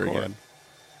and of over course. again.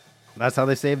 That's how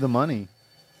they save the money.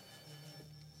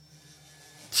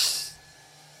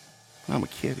 I'm a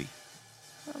kitty.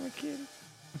 I'm a kid.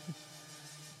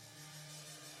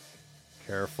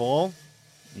 Careful.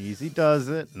 Easy does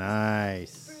it.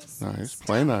 Nice. Nice.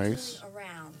 Play nice.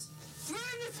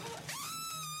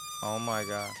 Oh my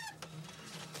god.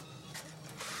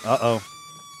 Uh-oh.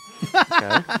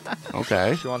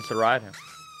 Okay. She wants to ride him.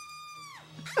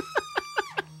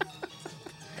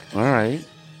 All right.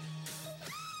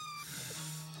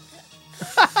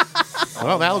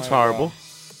 Well, that looks horrible.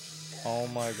 Oh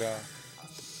my god.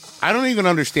 I don't even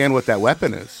understand what that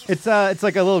weapon is. It's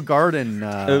like a little garden.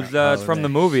 It's from the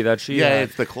movie that she. Yeah,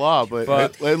 it's the claw,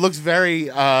 but it looks very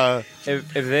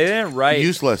if they didn't write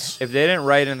useless. If they didn't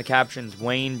write in the captions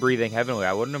Wayne breathing heavily,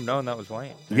 I wouldn't have known that was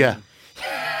Wayne. Yeah.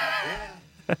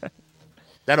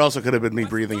 That also could have been me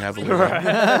breathing heavily.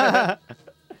 Right.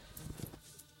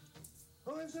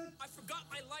 Who is it? I forgot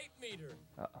my light meter.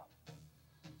 Uh-oh.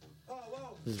 Oh, whoa.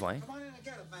 This is Wayne. Come on in and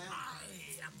get it, man.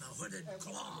 I am the hooded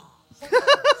claw.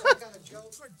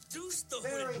 Produce the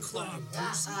hooded claw,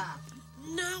 Brucey.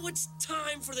 Now it's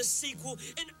time for the sequel,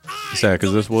 and Zach,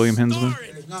 is this William Hinsman?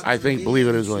 I believe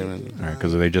it is William Hinsman. All right,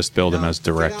 because they just billed him as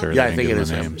director. Yeah, They I didn't think give it him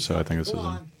is a him. name, so I think this is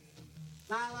him.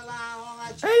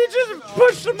 Hey, you just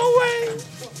pushed him away.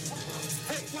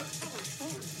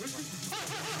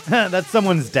 That's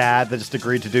someone's dad that just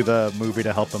agreed to do the movie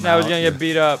to help him Now out. he's gonna get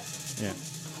beat up. Yeah.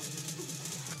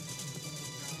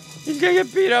 He's gonna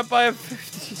get beat up by a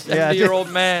 70-year-old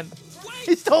man.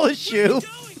 He stole his shoe.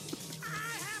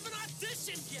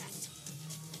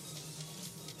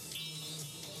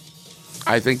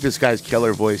 I think this guy's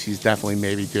killer voice, he's definitely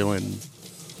maybe doing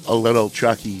a little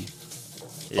Chucky,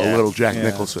 a little Jack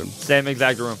Nicholson. Same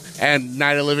exact room. And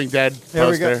Night of the Living Dead There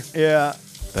we go. poster. Yeah.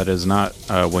 That is not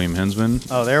William Hinsman.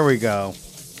 Oh, there we go.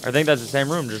 I think that's the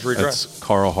same room, just redressed. That's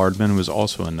Carl Hardman, who was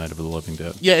also in Night of the Living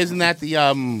Dead. Yeah, isn't that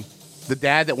the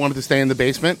dad that wanted to stay in the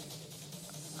basement?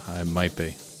 I might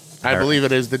be. I believe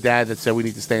it is the dad that said we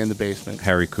need to stay in the basement.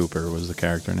 Harry Cooper was the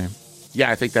character name. Yeah,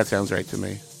 I think that sounds right to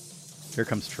me. Here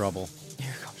comes trouble.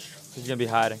 Here comes trouble. He's gonna be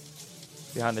hiding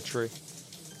behind the tree.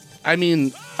 I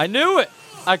mean, I knew it.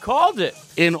 I called it.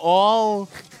 In all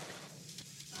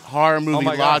horror movie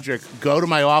my God. logic, go to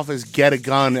my office, get a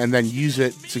gun, and then use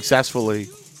it successfully.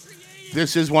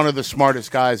 This is one of the smartest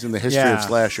guys in the history of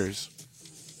slashers.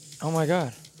 Oh my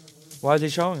god. Why is he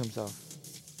showing himself?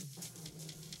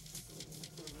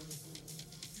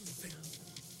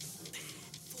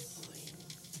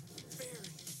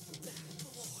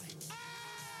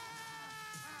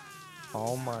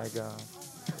 Oh my god.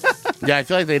 Yeah, I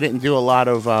feel like they didn't do a lot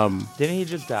of... Didn't he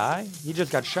just die? He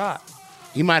just got shot.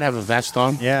 He might have a vest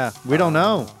on. Yeah, we don't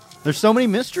know. There's so many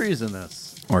mysteries in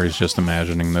this. Or he's just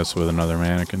imagining this with another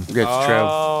mannequin. It's true.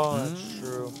 Oh, that's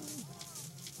true.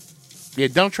 Yeah,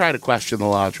 don't try to question the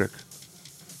logic.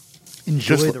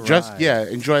 Enjoy the ride.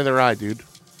 Enjoy the ride, dude.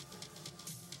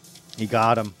 He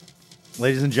got him.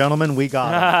 Ladies and gentlemen, we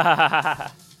got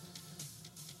him.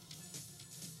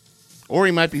 Or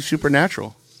he might be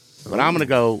supernatural. But I'm going to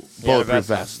go bulletproof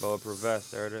vest. Bulletproof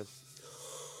vest. There it is.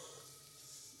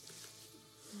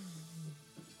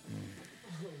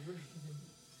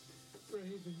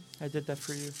 I did that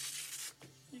for you.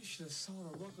 You should should have saw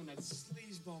the look on that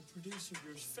sleazeball producer of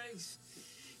yours face.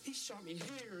 He shot me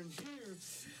here and here,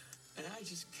 and I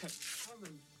just kept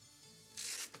coming.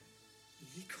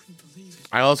 He couldn't believe it.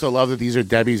 I also love that these are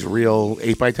Debbie's real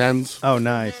 8x10s. Oh,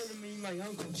 nice. My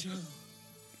Uncle Joe.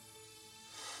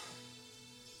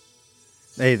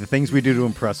 Hey, the things we do to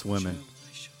impress women.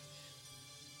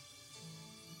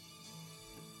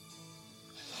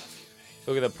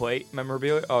 Look at the plate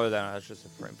memorabilia. Oh, that's just a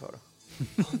frame photo.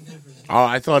 Oh,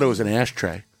 I thought it was an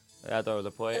ashtray. Yeah, I thought it was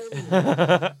a plate.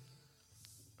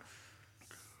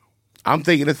 I'm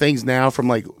thinking of things now from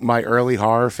like my early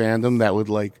horror fandom that would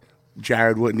like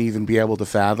Jared wouldn't even be able to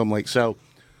fathom. Like, so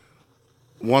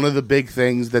one of the big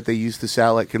things that they used to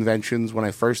sell at conventions when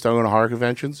I first started going to horror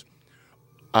conventions,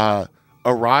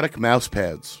 erotic mouse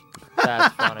pads.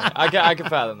 That's funny. I can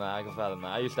fathom that.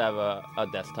 I used to have a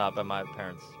desktop at my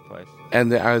parents' place.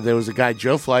 And there was a guy,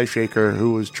 Joe Flyshaker,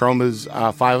 who was Troma's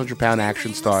 500-pound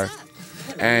action star.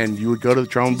 And you would go to the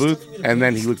Troma booth, and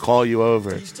then he would call you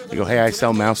over. You go, hey, I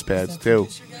sell mouse pads, too.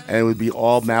 And it would be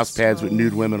all mouse pads with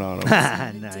nude women on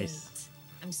them. Nice.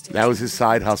 That was his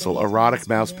side hustle, erotic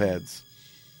mouse pads.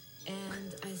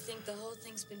 And I think the whole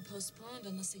thing's been postponed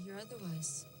unless I hear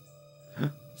otherwise.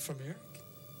 From Eric?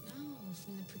 No,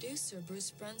 from the producer,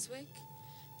 Bruce Brunswick.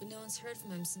 But no one's heard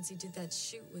from him since he did that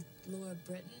shoot with Laura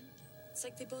Britton. It's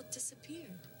like they both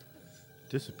disappeared.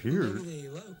 Disappeared? Maybe they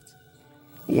eloped.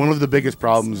 One of the biggest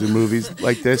problems in movies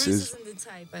like this is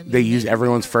they use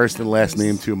everyone's first and last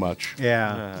name too much.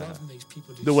 Yeah.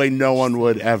 The way no one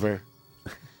would ever.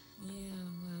 Yeah,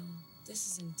 well, this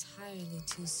is entirely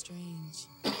too strange.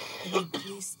 Even the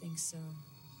police think so.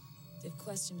 They've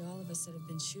questioned all of us that have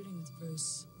been shooting with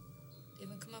Bruce. They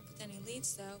haven't come up with any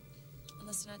leads, though,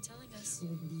 unless they're not telling us.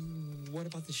 What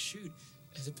about the shoot?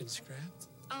 Has it been scrapped?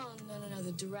 Oh, no.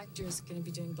 The director is going to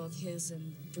be doing both his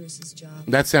and Bruce's job.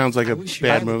 That sounds like a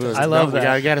bad movie. I love that.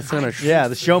 I gotta finish. Yeah,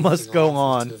 the show must go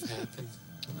on. Oh,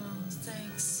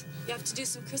 thanks. You have to do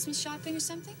some Christmas shopping or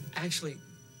something? Actually,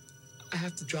 I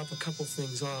have to drop a couple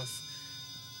things off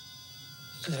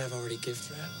that I've already gift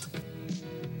wrapped.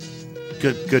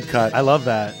 Good cut. I love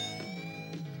that.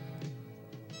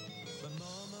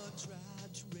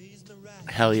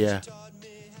 Hell yeah.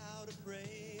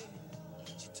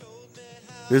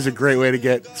 This is a great way to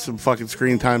get some fucking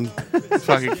screen time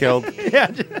fucking killed. Yeah.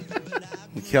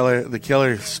 The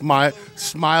killer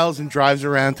smiles and drives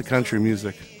around to country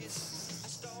music.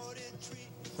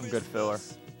 Some good filler.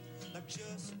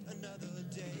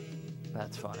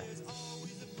 That's funny.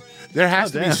 There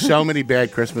has to be so many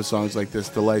bad Christmas songs like this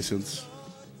to license.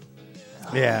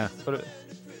 Yeah.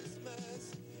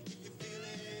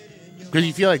 Because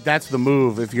you feel like that's the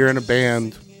move if you're in a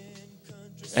band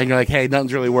and you're like, hey,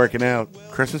 nothing's really working out.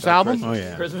 Christmas album? Oh,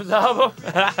 yeah. Christmas album?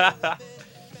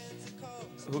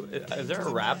 Is there a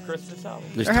rap Christmas album?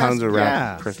 There's tons of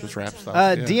Christmas rap stuff.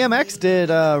 DMX did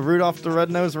Rudolph the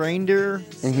Red-Nosed Reindeer.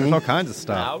 There's all kinds of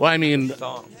stuff. Well, I mean...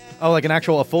 Oh, like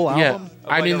a full album? Yeah.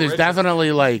 I mean, there's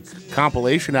definitely, like,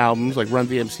 compilation albums, like Run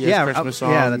DMC's Christmas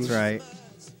songs. Yeah, that's right.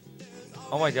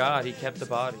 Oh, my God. He kept the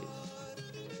bodies.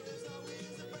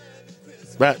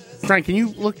 But Frank, can you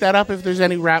look that up if there's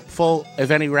any rap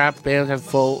bands have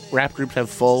full rap groups have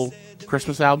full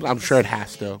Christmas albums? I'm sure it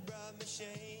has to.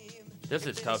 This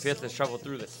is tough. He has to shovel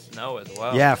through the snow as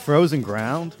well. Yeah, frozen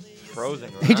ground.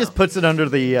 He just puts it under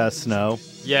the snow.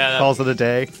 Yeah. Calls it a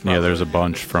day. Yeah, there's a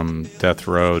bunch from Death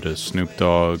Row to Snoop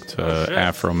Dogg to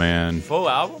Afro Man. Full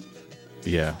album?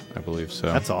 Yeah, I believe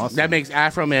so. That's awesome. That makes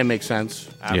Afro Man make sense.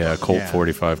 Yeah, Colt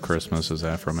 45 Christmas is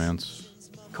Afro Man's.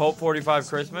 Colt 45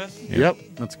 Christmas? Yep.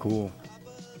 That's cool.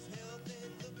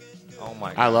 Oh,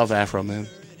 my God. I love Afro Man.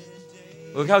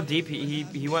 Look how deep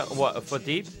he went, what, a foot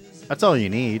deep? That's all you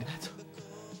need.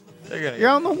 You're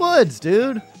out in the woods,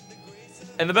 dude.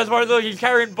 And the best part is, he's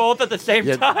carrying both at the same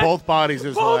time. Both bodies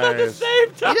is both hilarious. at the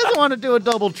same time. He doesn't want to do a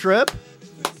double trip.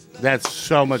 That's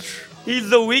so much. He's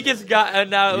the weakest guy.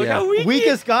 And now look how weak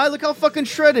Weakest guy. Look how fucking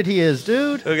shredded he is,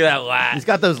 dude. Look at that lat. He's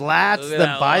got those lats, Look at the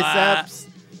that biceps.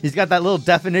 He's got that little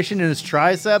definition in his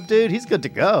tricep, dude. He's good to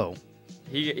go.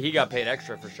 He got paid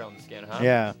extra for showing the skin, huh?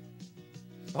 Yeah.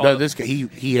 No, this guy,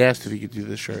 he asked if he could do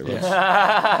this shirtless.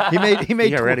 he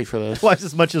made got ready for this. twice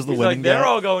as much as the He's winning like, they're guy.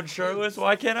 all going shirtless.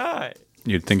 Why can't I?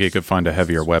 You'd think he could find a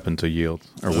heavier weapon to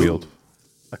wield.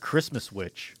 A Christmas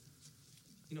witch.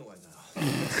 You know what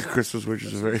now? Christmas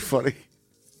witches are very funny.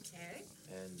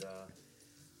 And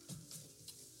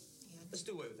let's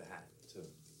do away with the hat, too.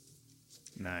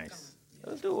 Nice.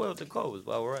 Let's do away with the clothes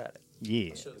while we're at it. Yeah.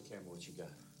 I'll show the camera what you got.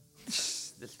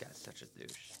 This guy's such a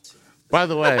douche. By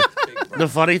the way, the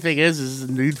funny thing is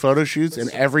the nude photo shoots, and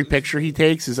every picture he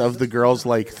takes is of the girl's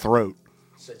like throat,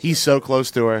 He's so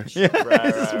close to her. Yeah,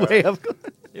 Right. way up.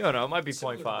 You don't know. It might be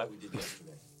 0.5.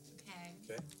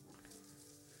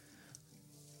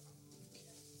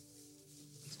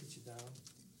 Let's get you down.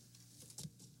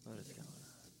 What is going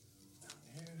Down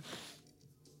here.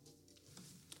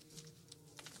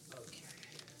 Okay.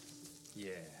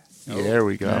 Yeah. There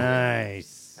we go.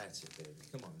 Nice. That's it, baby.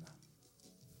 Come on now.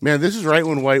 Man, this is right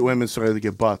when white women started to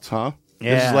get butts, huh? This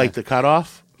Yeah. is like the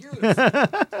cutoff.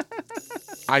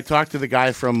 I talked to the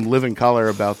guy from Living Color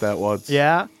about that once.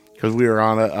 Yeah. Because we were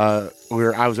on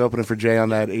I was opening for Jay on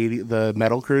that the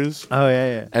metal cruise. Oh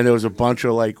yeah. And there was a bunch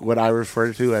of like what I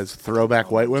refer to as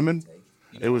throwback white women.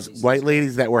 It was white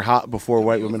ladies that were hot before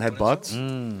white women had butts.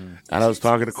 And I was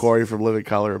talking to Corey from Living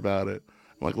Color about it.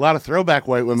 I'm like, a lot of throwback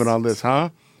white women on this, huh?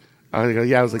 I go,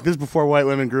 yeah. I was like, this is before white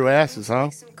women grew asses, huh?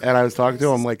 And I was talking to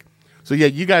him, I'm like, so yeah,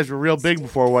 you guys were real big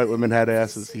before white women had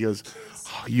asses. He goes,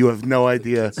 oh, you have no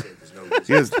idea.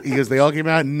 He goes, they all came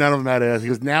out and none of them had ass. He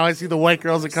goes, now I see the white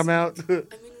girls that come out. I mean,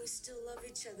 we still love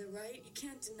each other, right? You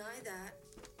can't deny that.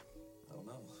 I don't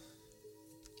know.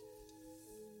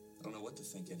 I don't know what to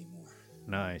think anymore.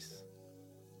 Nice.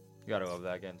 You gotta love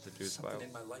that getting seduced by. Something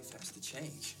in my life has to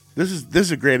change. This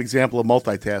is a great example of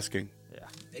multitasking. Yeah.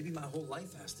 Maybe my whole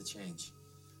life has to change.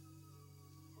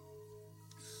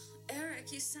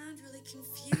 Eric, you sound really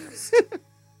confused.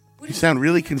 You sound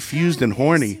really confused and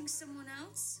horny. Someone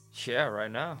else? Yeah,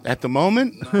 right now. At the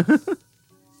moment?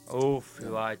 Oof, you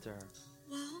lied to her.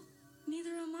 Well, neither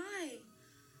am I.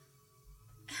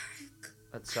 Eric,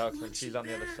 That sucks when she's on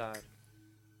the other side.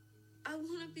 I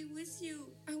want to be with you.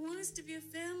 I want us to be a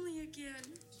family again.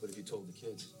 What have you told the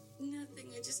kids? Nothing.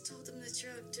 I just told them that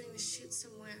you're out doing the shoot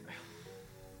somewhere.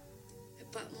 I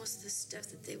bought most of the stuff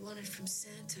that they wanted from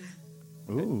Santa.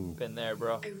 Ooh. Been there,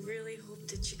 bro. I really hope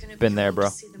that you're gonna Been be there, home bro.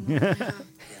 to see them open up.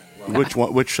 Which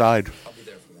one? Which side? I'll be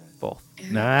there for that. Both.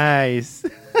 Nice.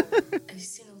 Have you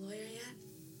seen a lawyer yet?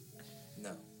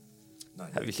 No.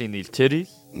 Not Have yet. you seen these titties?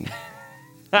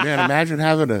 Man, imagine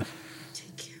having a...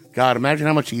 God, imagine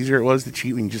how much easier it was to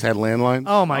cheat when you just had landlines.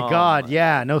 Oh my God.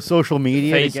 Yeah. No social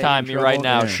media. to get you in FaceTime me right trouble.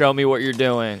 now. Yeah. Show me what you're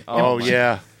doing. Oh, my-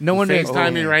 yeah. No one makes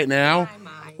FaceTime me right now.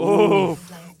 Ooh.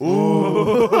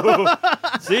 Ooh.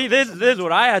 See, this is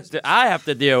what I have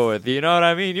to deal with. You know what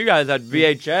I mean? You guys had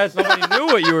VHS. Nobody knew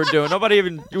what you were doing.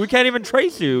 We can't even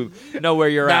trace you. Know where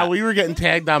you're Nah, at. we were getting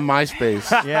tagged on MySpace.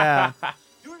 Yeah.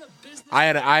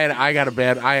 I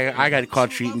got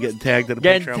caught cheating, getting tagged in a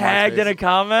Getting picture on tagged MySpace. in a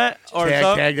comment or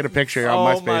something. Tagged in a picture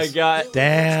on MySpace. Oh my God!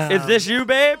 Damn. Is this you,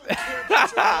 babe?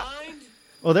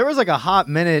 Well, there was like a hot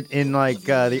minute in like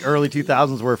the early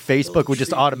 2000s where Facebook would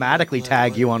just automatically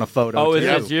tag you on a photo. Oh, too.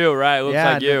 it's you, right? Looks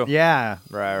like you. Yeah.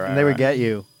 Right. And they would get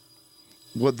you.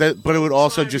 But it would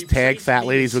also just tag fat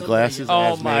ladies with glasses.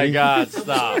 Oh as my me. God!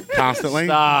 Stop. Constantly.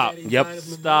 Stop. Yep.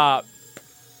 Stop.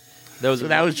 So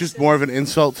that was just more of an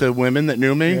insult to women that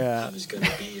knew me. Yeah.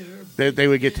 They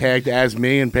would get tagged as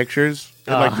me in pictures,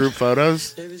 in like group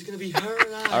photos.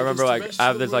 I remember like I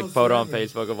have this like photo on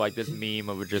Facebook of like this meme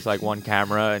of just like one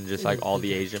camera and just like all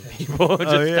the Asian people just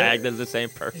tagged as the same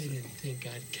They person. didn't think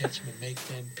I'd catch them and make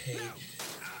them pay.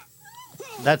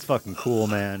 That's fucking cool,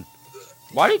 man.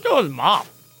 Why did he kill his mom?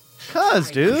 Cuz,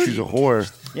 dude. She's a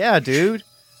whore. Yeah, dude.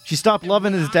 She stopped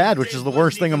loving his dad, which is the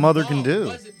worst thing a mother can do.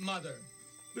 Was it mother?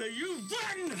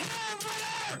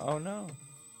 Oh no.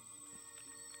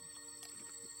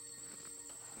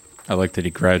 I like that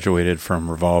he graduated from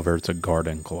revolver to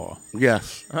garden claw.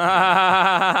 Yes.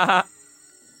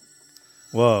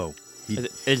 Whoa.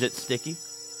 Is it sticky?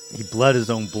 He bled his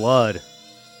own blood.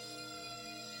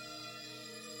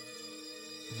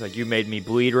 He's like, you made me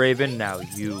bleed, Raven. Now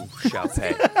you shall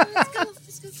pay. I've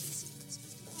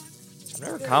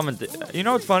never commented. You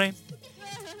know what's funny?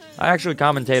 I actually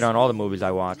commentate on all the movies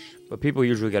I watch, but people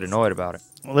usually get annoyed about it.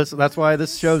 Well, that's why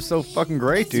this show's so fucking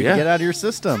great, dude. Yeah. To get out of your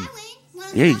system.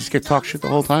 Yeah, you just get talk shit the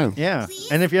whole time. Yeah.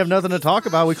 And if you have nothing to talk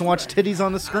about, we can watch titties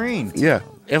on the screen. Yeah.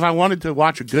 If I wanted to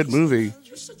watch a good movie,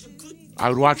 I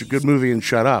would watch a good movie and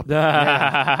shut up. Well,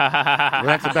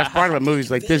 that's the best part about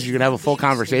movies like this. You can have a full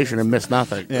conversation and miss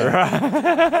nothing.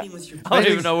 Yeah. I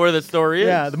don't even know where the story is.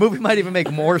 Yeah, the movie might even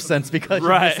make more sense because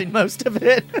you're missing most of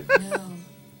it.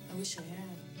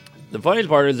 The funniest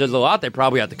part is there's a lot they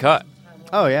probably had to cut.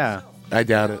 Oh, yeah. I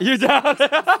doubt it. You doubt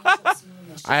it?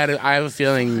 I have a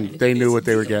feeling they knew what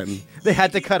they were getting. They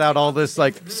had to cut out all this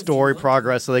like story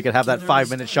progress so they could have that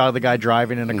 5-minute shot of the guy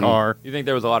driving in a car. You think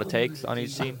there was a lot of takes on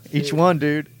each scene? Each one,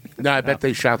 dude. No, I bet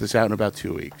they shot this out in about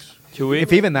 2 weeks. 2 weeks?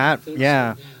 If even that,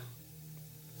 yeah.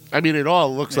 I mean, it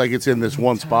all looks like it's in this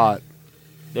one spot.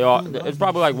 It's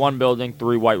probably like one building,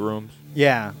 3 white rooms.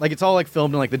 Yeah, like it's all like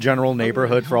filmed in like the general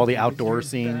neighborhood for all the outdoor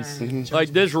scenes. Like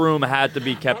this room had to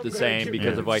be kept the same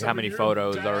because of like how many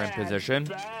photos are in position,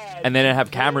 and they didn't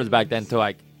have cameras back then to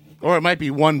like. Or it might be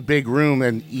one big room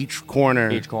and each corner.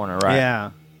 Right?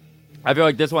 Yeah. I feel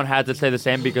like this one had to stay the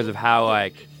same because of how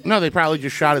like. No, they probably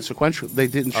just shot it sequentially. They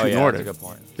didn't shoot in order. That's a good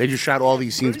point. They just shot all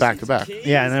these scenes back to back.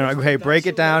 Yeah, and then like, okay, break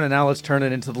it down, and now let's turn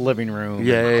it into the living room.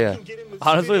 Yeah.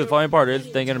 Honestly, the funny part is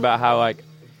thinking about how like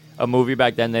a movie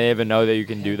back then they didn't even know that you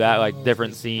can do that, like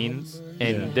different scenes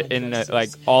in like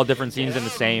all different scenes in the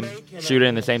same shoot it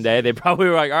in the same day. They probably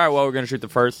were like, all right, well we're gonna shoot the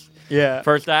first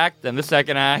act and the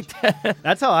second act.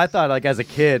 That's how I thought, like as a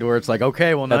kid, where it's like,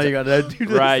 okay, well now you gotta do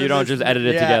this. Right, you don't just edit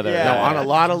it together. No, on a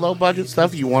lot of low budget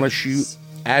stuff, you want to shoot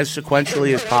as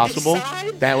sequentially as possible.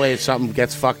 That way, if something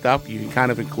gets fucked up, you can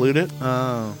kind of include it.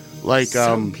 Oh, like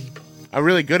a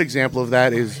really good example of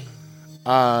that is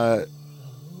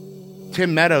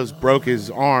Tim Meadows broke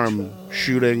his arm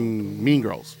shooting Mean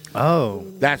Girls. Oh,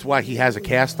 that's why he has a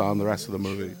cast on the rest of the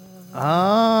movie.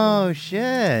 Oh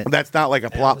shit! That's not like a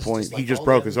plot point. He just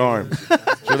broke his arm,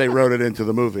 so they wrote it into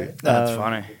the movie. That's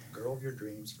funny. Girl of your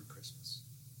dreams for Christmas.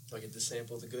 Do I get to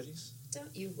sample the goodies?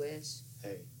 Don't you wish?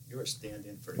 Hey, you're a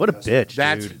stand-in for. What a bitch,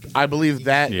 That's, dude. I believe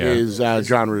that is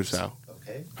John Russo.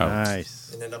 Okay. Oh.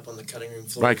 Nice. And end up on the cutting room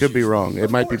floor. I could be wrong. It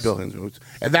might be Bill Hinsman.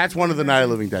 And that's one of the Night of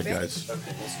the Living Dead guys.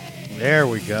 There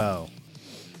we go.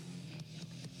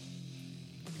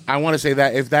 I want to say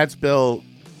that if that's Bill,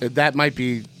 that might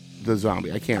be the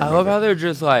zombie. I can't I remember. love how they're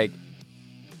just like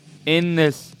in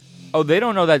this. Oh, they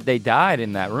don't know that they died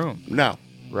in that room. No.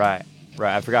 Right.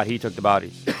 I forgot he took the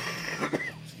bodies.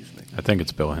 I think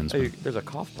it's Bill Hinsman. Hey, there's a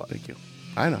cough button. Thank you.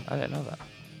 I know. I didn't know that.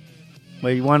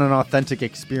 Well, you want an authentic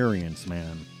experience,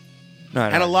 man. No,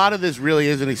 And a lot of this really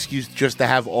is an excuse just to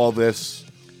have all this.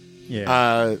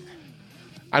 Yeah.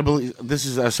 I believe this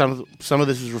is some of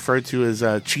this is referred to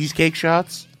as cheesecake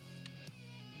shots.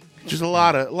 Just a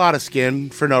lot of skin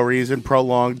for no reason,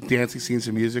 prolonged dancing scenes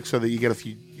and music, so that you get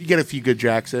a few good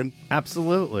jacks in.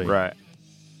 Absolutely. Right.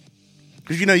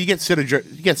 Because you get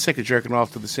sick of jerking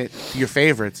off to your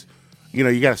favorites.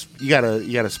 You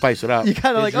gotta spice it up. You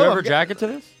gotta Did you ever jack it to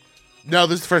this? No,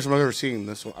 this is the first time I've ever seen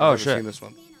this one. Oh, I've never shit. seen this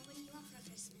one.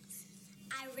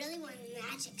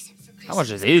 How much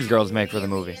does these girls make for the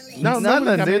movie? No, Nothing.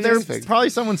 They're anything. probably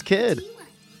someone's kid.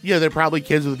 Yeah, they're probably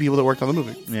kids of the people that worked on the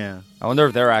movie. Yeah. I wonder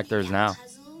if they're actors now.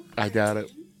 I doubt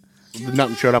it.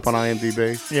 Nothing showed up on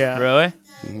IMDb. Yeah. Really?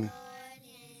 Mm-hmm.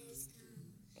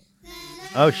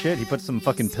 Oh shit! He put some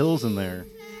fucking pills in there.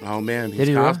 Oh man, Did he's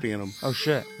he Cosbying them. Oh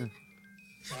shit!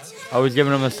 I was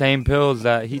giving him the same pills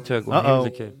that he took when he was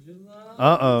a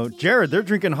kid. Jared, they're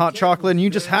drinking hot chocolate, and you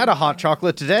just had a hot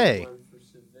chocolate today.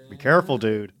 Be careful,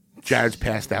 dude. Jared's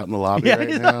passed out in the lobby right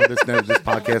now. This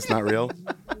podcast's not real.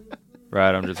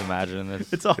 Right, I'm just imagining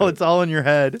this. It's all in your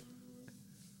head.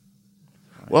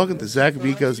 Welcome to Zach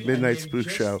Miko's Midnight Spook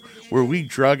Show, where we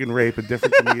drug and rape a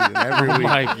different comedian every week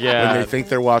my God. when they think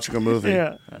they're watching a movie.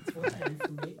 Yeah.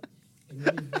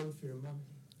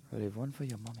 Leave one for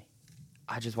your mommy.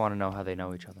 I just want to know how they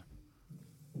know each other.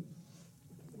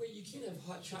 Wait, you can't have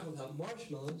hot chocolate without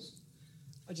marshmallows.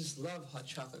 I just love hot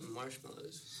chocolate and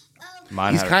marshmallows.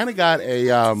 He's kind of got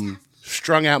a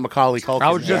strung out Macaulay Culkin.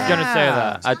 I was just gonna say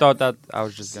that. I thought that. I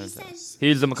was just gonna say.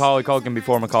 He's the Macaulay Culkin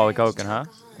before Macaulay Culkin, huh?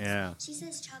 Yeah. She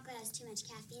says chocolate has too much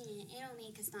caffeine in it. It'll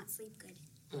make us not sleep good.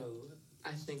 Oh,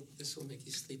 I think this will make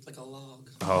you sleep like a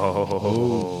log.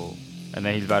 Oh. And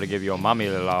then he's about to give you a mommy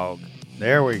log.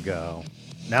 There we go.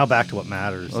 Now back to what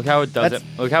matters. Look how it doesn't.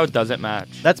 Look how it doesn't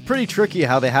match. That's pretty tricky.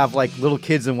 How they have like little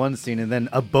kids in one scene and then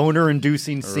a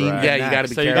boner-inducing scene. Right. Yeah, you got to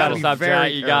be So careful.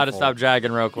 you gotta stop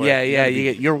jagging real quick. Yeah.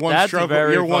 You're one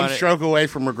stroke away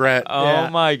from regret. Oh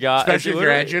my God! Especially if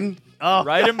you're edging. Oh.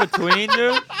 Right in between,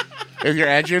 dude. If you're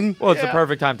edging, well, it's the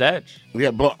perfect time to edge.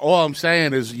 Yeah, but all I'm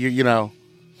saying is you know,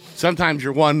 sometimes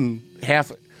you're one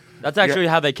half. That's actually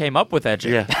how they came up with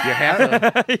edging. Yeah, you're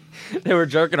half. They were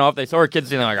jerking off. They saw her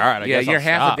kids, and they're like, "All right, I guess you're I'll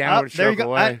half stop. a downward There you stroke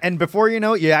go. away. And before you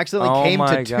know it, you accidentally came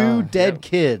to two dead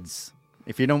kids.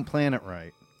 If you don't plan it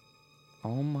right.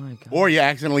 Oh my God! Or you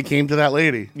accidentally came to that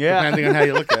lady. Yeah. Depending on how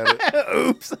you look at it.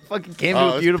 Oops! I fucking came to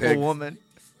a this beautiful pig. woman.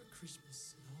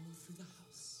 Christmas and all through the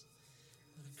house.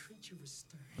 Not a creature was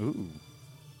stirring.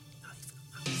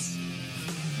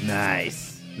 Ooh.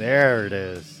 Nice. There it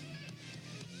is.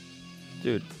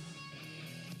 Dude.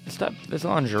 This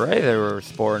lingerie they were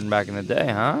sporting back in the day,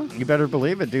 huh? You better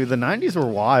believe it, dude. The 90s were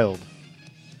wild.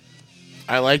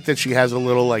 I like that she has a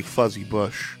little like fuzzy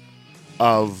bush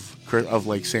of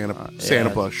like Santa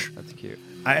bush. That's cute.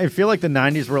 I feel like the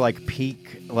 90s were like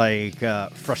peak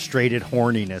frustrated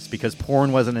horniness because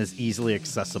porn wasn't as easily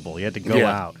accessible. You had to go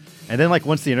out. And then, like,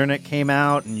 once the internet came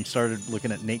out and you started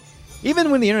looking at even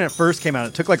when the internet first came out,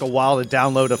 it took like a while to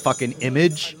download a fucking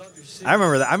image. I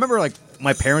remember that. I remember, like,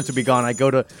 my parents would be gone. I'd go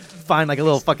to find, like, a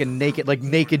little fucking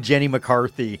naked Jenny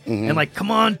McCarthy. And, like,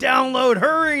 come on, download,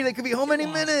 hurry. They could be home any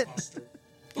minute.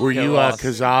 Were you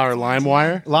Kazaa or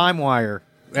LimeWire? LimeWire.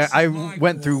 I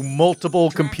went through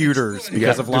multiple computers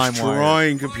because of LimeWire.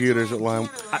 Destroying computers at Lime.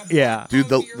 Yeah. Dude,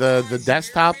 the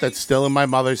desktop that's still in my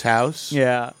mother's house.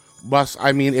 Yeah.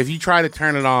 If you try to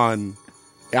turn it on,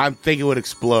 I think it would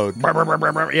explode.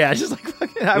 Yeah, it's just like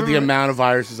fucking... With the amount of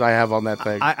viruses I have on that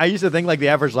thing. I used to think, like, the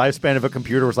average lifespan of a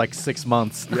computer was, like, 6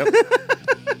 months. Yep.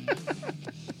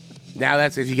 Now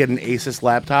that's if you get an Asus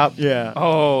laptop. Yeah.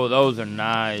 Oh, those are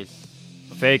nice.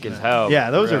 Fake as hell. Yeah,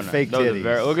 those are Real nice. fake Those are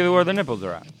titties. look at where the nipples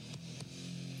are at.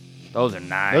 Those are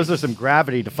nice. Those are some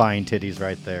gravity-defying titties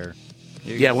right there.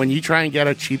 Yeah, when you try and get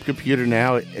a cheap computer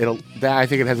now, I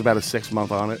think it has about a 6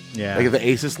 month on it. Yeah. Like the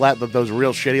Asus those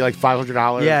real shitty, like $500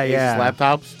 Asus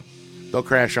laptops, they'll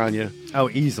crash on you. Oh,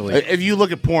 easily. If you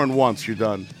look at porn once, you're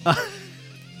done. Do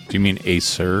you mean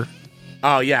Acer?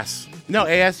 Oh, yes. No,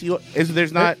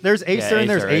 there's not. There's Acer and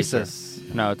there's Acer.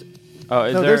 Asus. No, is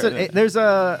no, there? there's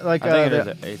a like I think it is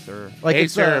an Acer. Like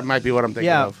Acer might be what I'm thinking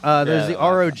of. There's the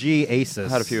ROG Asus. I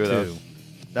had a few of too. those.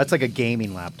 That's like a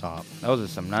gaming laptop. Those are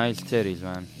some nice titties,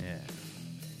 man. Yeah.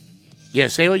 Yeah,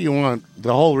 say what you want.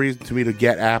 The whole reason to me to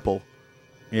get Apple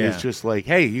Yeah. is just like,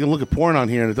 hey, you can look at porn on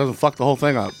here and it doesn't fuck the whole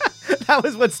thing up. That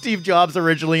was what Steve Jobs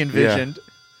originally envisioned.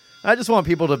 I just want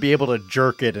people to be able to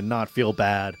jerk it and not feel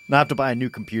bad. Not have to buy a new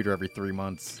computer every 3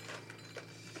 months.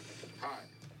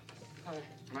 Hi.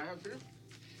 Can I help you?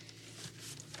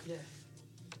 Yeah.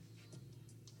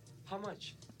 How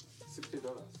much? $60.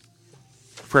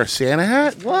 For a Santa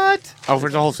hat? What? Oh, for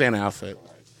the whole Santa outfit.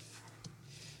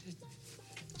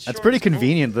 That's pretty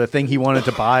convenient. The thing he wanted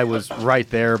to buy was right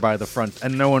there by the front,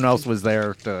 and no one else was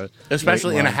there to...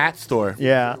 Especially in a hat store.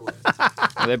 Yeah.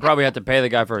 Well, they probably had to pay the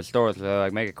guy for his store, so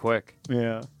like make it quick.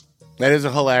 Yeah. That is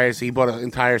hilarious. He bought an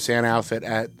entire Santa outfit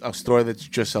at a store that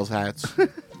just sells hats.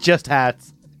 Just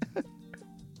hats.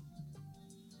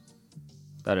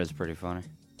 That is pretty funny.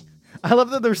 I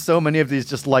love that there's so many of these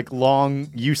just like long,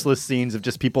 useless scenes of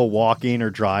just people walking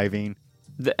or driving.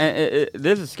 This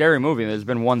is a scary movie. There's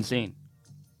been one scene.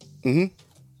 Mm-hmm.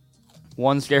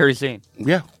 One scary scene.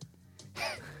 Yeah.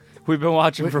 We've been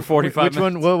watching for 45 Which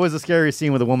minutes. one? What was the scariest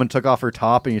scene where the woman took off her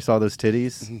top and you saw those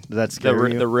titties? Did that scare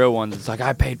you? The real ones. It's like,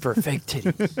 I paid for fake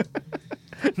titties.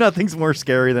 Nothing's more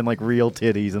scary than like real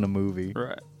titties in a movie.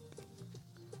 Right.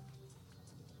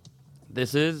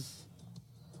 This is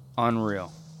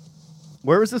unreal.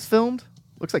 Where was this filmed?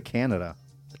 Looks like Canada.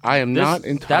 I am not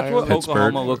entirely... That's what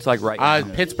Oklahoma looks like right now.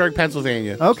 Pittsburgh,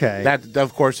 Pennsylvania. Okay. That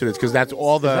of course it is, because that's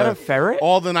all the... Is that a ferret?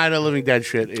 All the Night of the Living Dead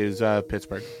shit is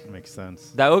Pittsburgh. Makes sense.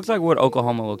 That looks like what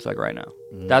Oklahoma looks like right now.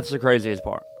 That's the craziest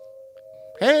part.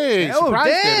 Hey, Oh,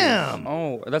 surprise damn!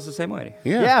 Oh, that's the same lady.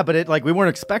 Yeah, but we weren't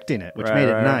expecting it, which Right, made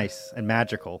it right. nice and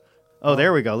magical. Oh,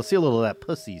 there we go. Let's see a little of that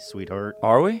pussy, sweetheart.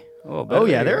 Are we? Oh,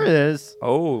 yeah, there it is.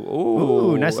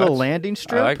 Oh, Ooh, nice little that's- landing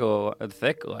strip. I like a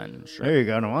thick landing strip. There you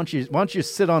go. Now, why don't you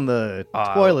sit on the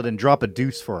toilet and drop a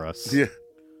deuce for us? Yeah.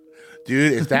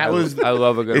 Dude, if that was... I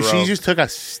love a good If she rope. just took a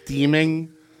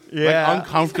steaming, Yeah. like,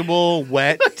 uncomfortable,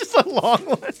 wet... Just a long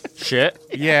one. Shit.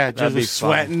 Yeah, That'd just be was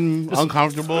sweating,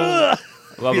 uncomfortable. Love,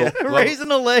 Yeah, love,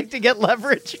 raising a leg to get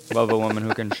leverage. love a woman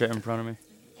who can shit in front of me.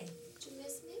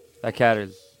 That cat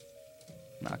is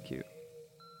not cute.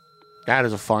 That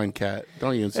is a fine cat.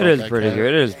 Don't you insult It is that pretty cat.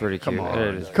 good. It is pretty cute. Come on.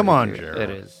 It is Come pretty on, cute. Jared. It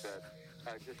is.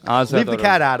 Honestly, Leave the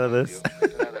cat out of this.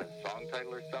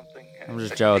 I'm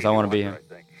just jealous. I want to be him.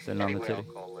 Sitting on the titty.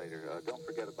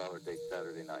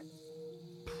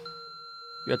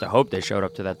 You have to hope they showed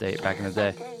up to that date back in the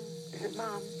day.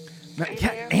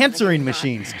 Answering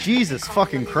machines. Jesus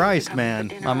fucking Christ,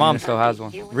 man. My mom still has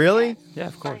one. Really? Yeah,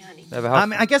 of course. They have a house. I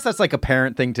mean, I guess that's like a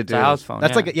parent thing to do. a house phone,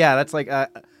 That's yeah.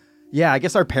 yeah, I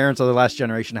guess our parents are the last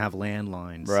generation to have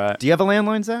landlines. Right. Do you have a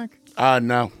landline, Zach?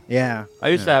 No. Yeah. I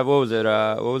used to have, what was it?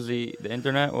 What was the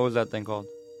internet? What was that thing called?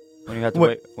 When you had to What?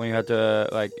 wait, when you had to,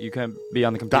 like, you couldn't be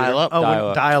on the computer. Dial up?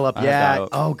 Oh, dial up. I had Yeah. dial-up.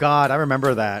 Oh God, I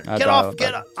remember that. I had Get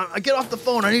dial-up. off the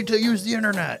phone. I need to use the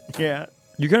internet. Yeah.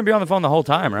 You couldn't be on the phone the whole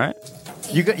time, right?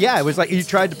 Yeah, it was like you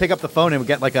tried to pick up the phone and would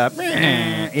get like a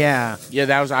yeah.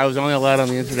 Yeah, I was only allowed on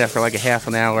the internet for like a half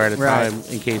an hour at a Right. time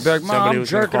in case Be like, "Mom, somebody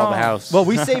was going to jerking call the off." house. Well,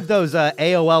 we saved those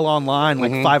AOL online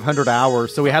like 500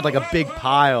 hours, so we had like a big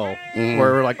pile where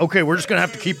we're like, okay, we're just gonna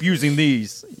have to keep using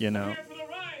these, you know.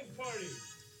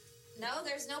 No,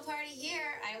 there's no party here.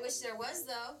 I wish there was,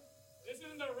 though. This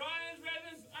isn't the Ryans'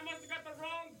 residence? I must have got the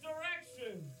wrong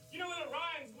direction. You know where the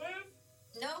Ryans live?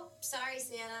 Nope, sorry,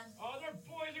 Santa. Oh, their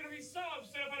boys are gonna be so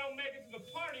upset if I don't make it to the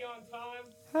party on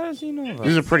time. How does he know that?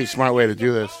 This is a pretty smart way to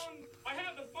do this. I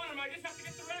have the phone, I just have to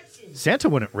get directions. Santa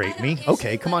wouldn't rape me.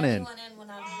 Okay, come on in.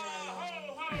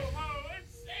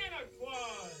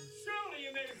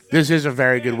 This is a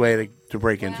very good way to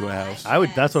break into a house.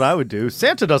 That's what I would do.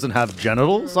 Santa doesn't have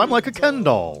genitals. I'm like a Ken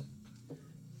doll.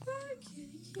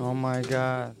 Oh my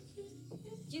god.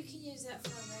 You can use that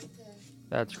phone right there.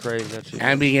 That's crazy.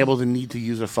 And being able to need to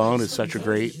use a phone is such a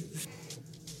great...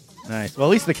 Nice. Well,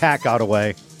 at least the cat got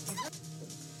away.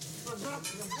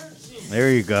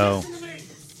 There you go.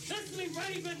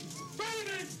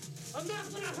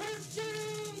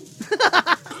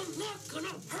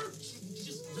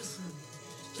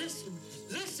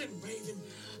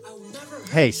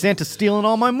 Hey, Santa's stealing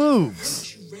all my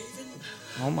moves.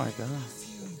 Oh my god.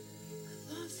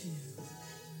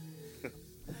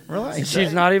 Relax.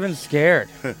 She's not even scared.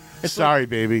 Sorry,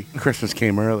 baby. Christmas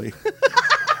came early.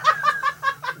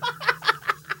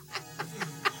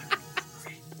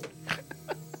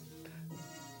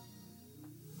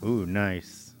 Ooh,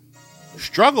 nice.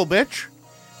 Struggle, bitch.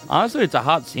 Honestly, it's a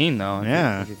hot scene, though.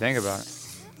 Yeah. If you think about it.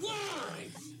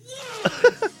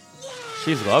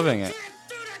 She's loving it.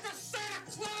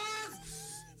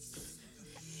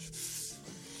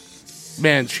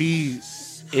 Man, she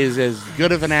is as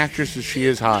good of an actress as she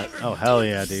is hot. Oh, hell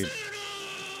yeah, dude.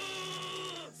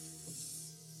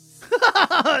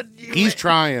 He's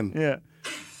trying. Yeah.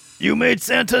 You made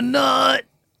Santa nut.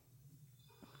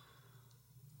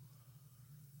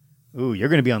 Ooh, you're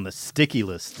going to be on the sticky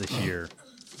list this year.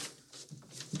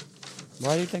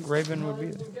 Why do you think Raven would be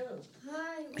there?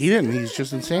 He didn't. He's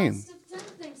just insane.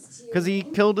 Because he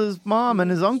killed his mom and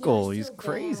his uncle. He's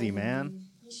crazy, man.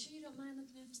 You sure you don't mind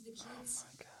looking after the kids?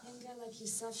 A young guy like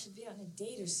yourself should be on a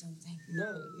date or something.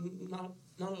 No, not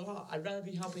at all. I'd rather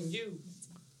be helping you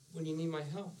when you need my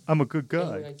help. I'm a good Any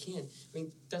guy. way I can. I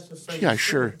mean, that's what friends Yeah, do.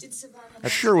 sure. I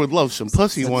sure would love some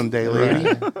pussy one day, lady.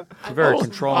 It's very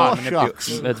controlling.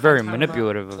 Shucks. That's very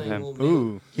manipulative of him.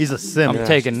 Ooh, he's a simp. I'm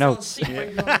taking notes.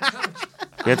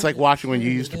 Yeah, it's like watching when you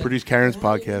used to produce Karen's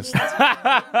podcast.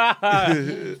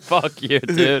 Fuck you,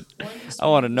 dude. I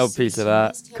want no piece of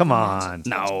that. Come on.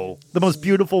 No. The most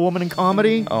beautiful woman in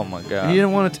comedy? Oh my god. You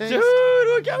didn't want to taste? Dude,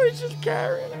 look how he's just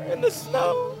carrying her in the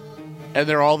snow. And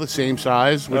they're all the same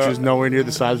size, which is nowhere near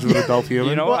the size of an adult human.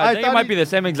 You know, Well, I think it might he- be the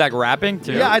same exact wrapping,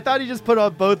 too. Yeah, I thought he just put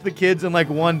up both the kids in like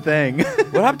one thing.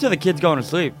 What happened to the kids going to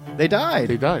sleep? They died.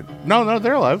 They died. No,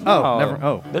 they're alive. Oh, never.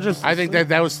 Oh, They're just. I think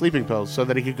that was sleeping pills so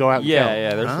that he could go out and Yeah, kill.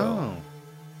 yeah, they're still. oh.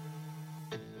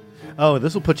 Oh,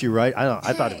 this will put you right.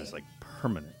 I thought it was like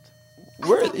permanent.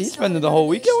 He's spending the whole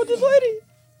weekend with this lady?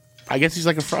 I guess he's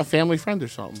like a family friend or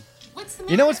something.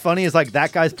 You know what's funny is like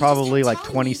that guy's probably like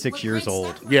 26 years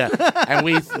old. Yeah, and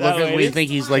we think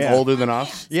he's like older than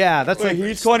us. Yeah, that's like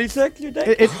he's 26. You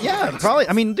think? yeah, probably.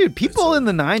 I mean, dude, people in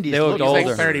the 90s They looked He's older.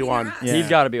 like 31. Yeah. He's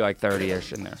got to be like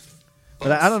 30-ish in there.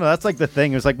 But I don't know. That's like the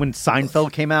thing. It was like when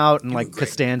Seinfeld came out, and like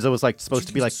Costanza was like supposed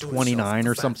to be like 29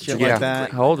 or some shit Yeah. like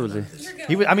that. How old was he?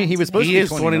 He was supposed to be He is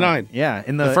 29. Yeah,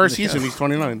 in The first in season, show. he's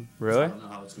 29. Really?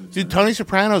 Dude, Tony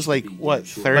Soprano's like, what,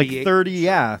 38? Like 30,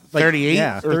 yeah. Like, 38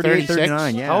 yeah, or 38, 36?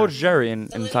 39, yeah. How old's Jerry in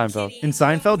Seinfeld? In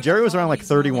Seinfeld, Jerry was around like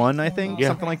 31, I think, Yeah.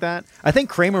 something like that. I think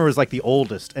Kramer was like the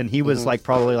oldest, and he was like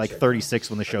probably like 36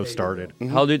 when the show started.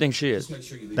 How old do you think she is?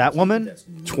 That woman?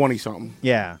 20-something.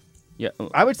 Yeah. Yeah.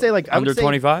 I would say like... I would Under say-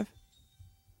 25?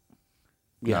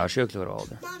 Yeah. No, she looks a little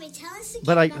older. Mommy, tell us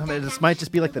But I mean, this might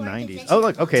just be like the 90s. Oh,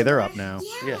 look. Okay, they're up now.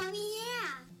 Yeah. Mommy, yeah.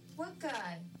 What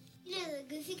guy? You know,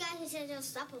 the goofy guy who said he'll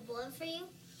stop a bullet for you?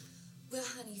 Well,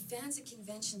 honey, fans at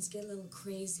conventions get a little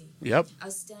crazy. Yep. I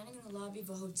was standing in the lobby of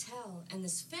a hotel, and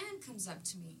this fan comes up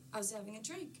to me. I was having a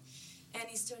drink. And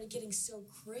he started getting so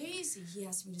crazy. He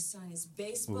asked me to sign his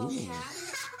baseball cap.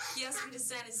 He asked me to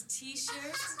sign his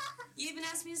T-shirts. He even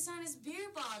asked me to sign his beer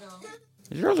bottle.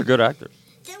 These girls are good actors.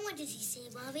 Then what does he say,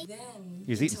 Bobby? Then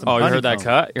He's eating some Oh, you heard that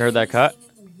honeycomb. cut? You heard that cut?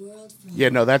 Yeah,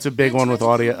 no, that's a big one with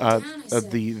audio.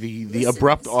 The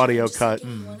abrupt audio cut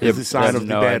is the sign of the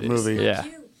No bad idea. movie. Yeah.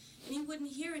 And he wouldn't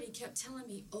hear it. He kept telling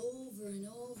me over and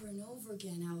over and over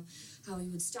again how he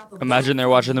would stop a Imagine they're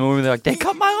watching the movie. They're like, they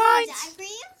cut my lines.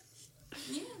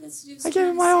 Yeah, that's what he was I gave trying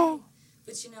him to my say. all.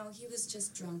 But you know, he was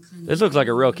just drunk, honey. This looks like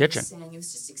a real He was kitchen. saying he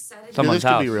was just excited. Someone's this could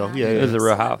house. be real. Yeah, yeah. This is a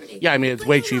real house. Yeah, I mean, it's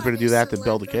way cheaper to do that than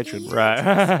build a kitchen. Right.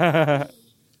 I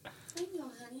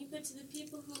know, honey, but to the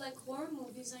people who like horror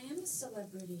movies, I am a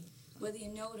celebrity. Whether you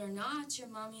know it or not, your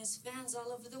mommy has fans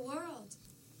all over the world.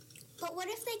 But what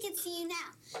if they could see you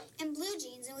now, in blue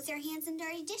jeans and with your hands in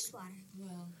dirty dishwater?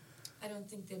 Well, I don't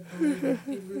think they'd believe it.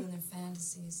 It'd ruin their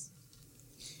fantasies.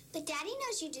 But Daddy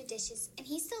knows you do dishes, and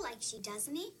he still likes you,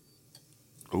 doesn't he?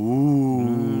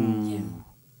 Ooh. Yeah.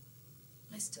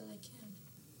 I still like him.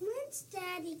 When's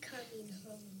Daddy coming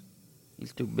home?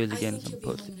 He's too busy getting some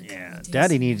pussy. Yeah,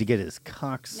 Daddy needed to get his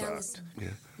cock sucked.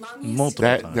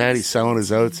 Multiple times. Daddy's selling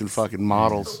his oats and fucking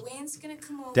models.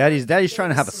 Daddy's trying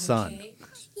to have a son. So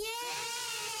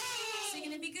you're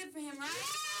gonna be good for him, right?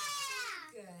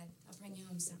 Good. I'll bring you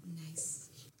home something nice.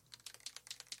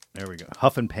 There we go.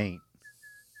 Huff and paint.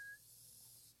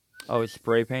 Oh, he's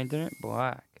spray painting it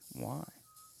black. Why?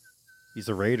 He's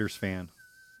a Raiders fan.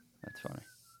 That's funny.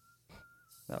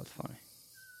 That was funny.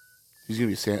 He's gonna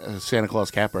be a Santa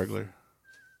Claus cat burglar.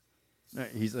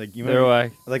 He's like, They're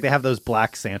like they have those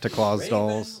black Santa Claus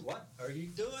dolls. What are you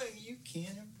doing? You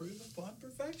can't improve upon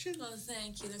perfection. Oh,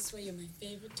 thank you. That's why you're my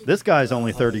favorite. This guy's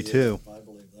only 32. I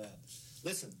believe that.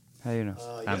 Listen. How you know?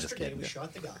 I'm just yesterday kidding. we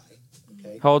shot the guy.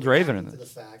 Okay. How old's Raven in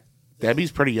this?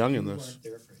 Debbie's pretty young in this.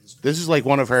 This is like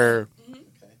one of her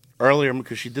earlier,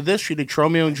 because she did this. She did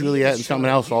Tromeo and Juliet and something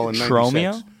else all in 96.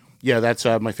 Tromeo? Yeah, that's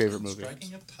my favorite movie.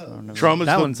 Troma's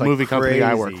That the one's, like, movie company I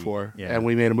crazy. work for, Yeah. and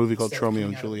we made a movie called Tromeo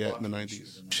and Juliet in the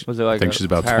 90s. Was it like I think a she's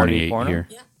about parody 28 porno? here.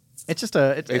 It's just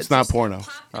a. It's not porno.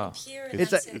 Oh.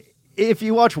 It's a. If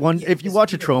you watch a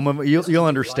Troma, you'll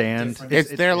understand.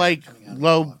 They're like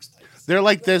low. They're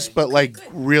like this, but like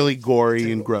really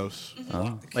gory and gross.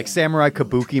 Oh. Like Samurai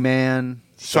Kabuki Man.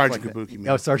 Sergeant like that. Kabuki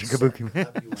Man. Oh, Sergeant Kabuki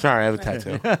Man. Sorry, I have a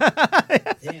tattoo.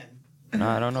 No,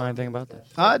 I don't know anything about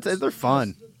this. They're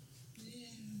fun.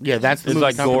 Yeah, that's the It's movie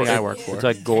like company gore- I work for. It's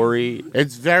like gory.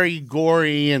 It's very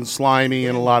gory and slimy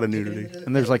and a lot of nudity.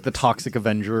 And there's like the Toxic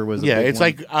Avenger was. Yeah, big it's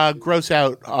one. like gross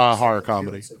out horror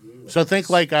comedy. So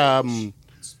think like a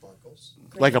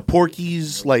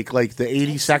Porky's, like the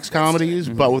 80s sex comedies,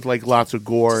 but with like lots of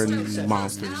gore and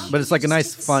monsters. But it's like a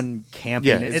nice, fun, campy.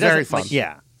 Yeah, it's very fun.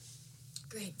 Yeah.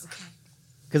 Great. Okay.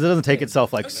 Because it doesn't take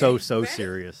itself like so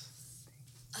serious.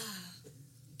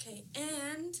 Okay,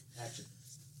 and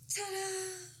ta-da!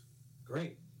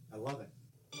 Great. I love it.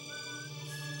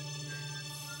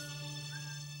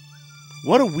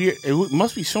 What a weird! It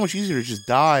must be so much easier to just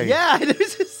die. Yeah, it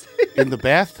is. In the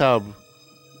bathtub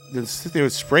than sit there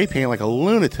with spray paint like a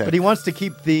lunatic. But he wants to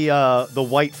keep the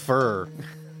white fur.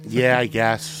 Yeah, I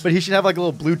guess. But he should have like a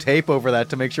little blue tape over that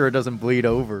to make sure it doesn't bleed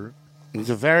over. It's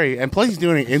a and plus he's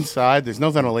doing it inside. There's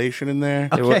no ventilation in there.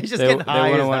 Okay, he's just getting high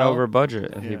They would as have went hell. over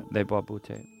budget if they bought boot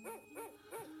tape.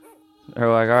 They're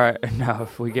like, all right, now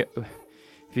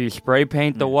if you spray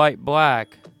paint the white black,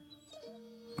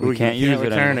 we can't use it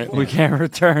return anymore. it. We can't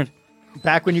return.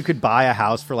 Back when you could buy a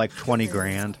house for like 20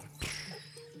 grand.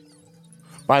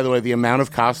 By the way, the amount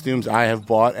of costumes I have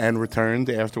bought and returned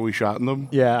after we shot in them.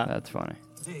 Yeah, that's funny.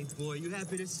 Hey, boy, you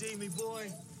happy to see me,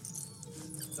 boy?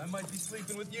 I might be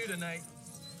sleeping with you tonight.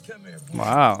 Come here, boy.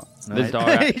 Wow, this dog.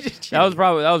 that was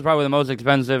probably the most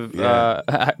expensive.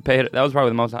 Paid. That was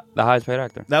probably the highest paid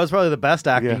actor. That was probably the best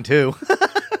acting too.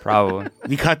 Probably.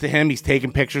 You cut to him. He's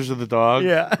taking pictures of the dog.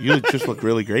 Yeah. You just look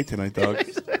really great tonight, dog.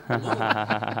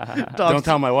 Don't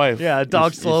tell my wife. Yeah, a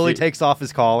dog slowly takes off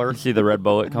his collar. You see the red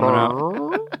bullet coming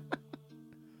out.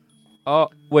 Oh,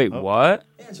 wait, what?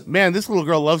 Man, this little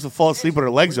girl loves to fall asleep with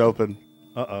her legs open.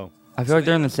 Uh-oh. I feel like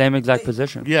they're in the same exact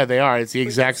position. Yeah, they are. It's the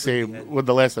exact same with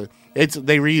the last one. They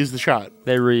reused the shot.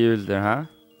 They reused it,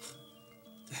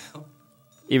 huh?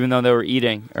 Even though they were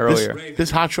eating earlier.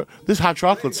 This hot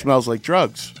chocolate smells like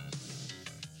drugs.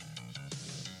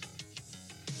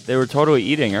 They were totally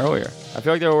eating earlier. I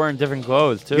feel like they were wearing different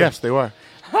clothes, too. Yes, they were.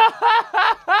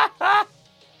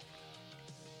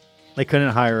 They couldn't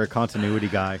hire a continuity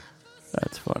guy.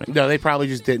 That's funny. No, they probably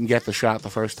just didn't get the shot the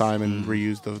first time and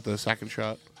reused the second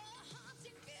shot.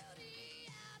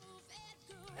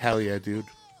 Hell yeah, dude.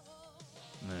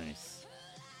 Nice.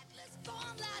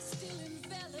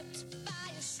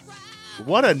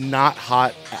 What a not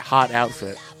hot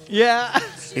outfit. Yeah.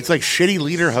 It's like shitty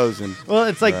lederhosen. Well,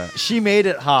 it's like she made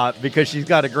it hot because she's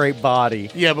got a great body.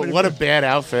 Yeah, but what a bad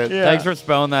outfit. Yeah. Thanks for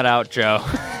spelling that out, Joe.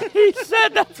 He said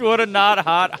that's what a not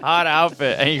hot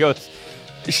outfit. And he goes,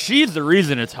 she's the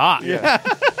reason it's hot. Yeah.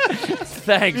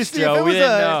 Thanks, You see, Joe. We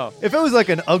didn't know. If it was like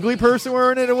an ugly person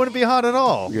wearing it, it wouldn't be hot at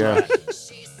all. Yeah.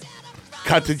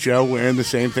 Cut to Joe wearing the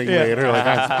same thing Yeah. later. Like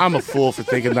I'm a fool for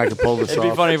thinking I could pull this It'd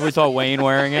off. be funny if we saw Wayne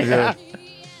wearing it. Yeah.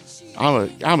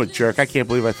 I'm a jerk. I can't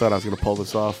believe I thought I was going to pull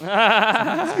this off.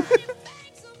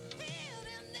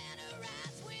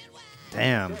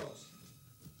 Damn.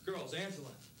 Girls, Angela.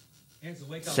 Angela,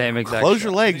 wake up. Same exact Close shot.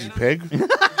 your legs, you pig.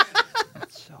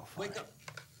 That's so funny.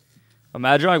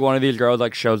 Imagine like one of these girls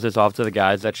like shows this off to the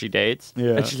guys that she dates.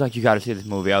 Yeah. And she's like, you got to see this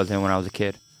movie I was in when I was a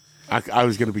kid. I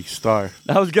was going to be a star.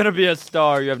 I was going to be a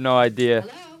star. You have no idea.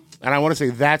 And I want to say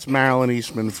that's Marilyn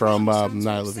Eastman from Night of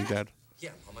the Living Dead.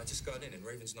 Yeah, Mom, I just got in and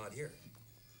Raven's not here.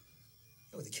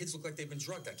 The kids look like they've been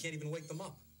drugged. I can't even wake them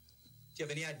up. Do you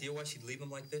have any idea why she'd leave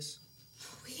them like this?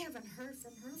 We haven't heard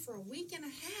from her for a week and a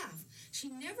half. She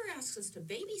never asks us to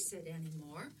babysit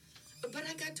anymore. But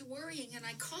I got to worrying, and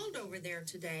I called over there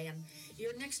today, and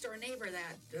your next-door neighbor,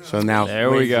 that... So now, there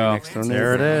we go.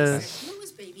 There it is.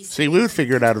 See, we would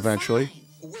figure it out eventually.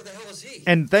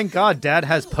 And thank God Dad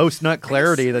has post-nut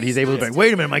clarity that he's able to be like,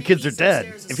 wait a minute, my kids are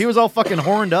dead. If he was all fucking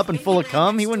horned up and full of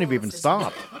cum, he wouldn't have even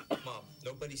stopped. Mom,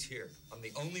 nobody's here. I'm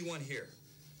the only one here.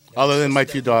 Other than my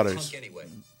two daughters. Anyway,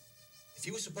 if he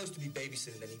was supposed to be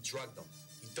babysitting, then he drugged them.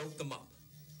 He doped them up.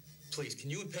 Please, can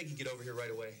you and Peggy get over here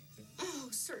right away? Oh,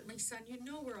 certainly, son. You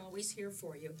know we're always here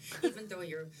for you, even though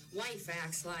your wife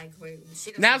acts like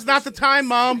she doesn't. Now's not the time,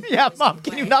 Mom. Yeah, Mom,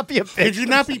 can you not be a bitch? Could you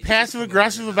not be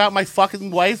passive-aggressive about my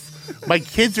fucking wife? My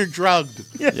kids are drugged.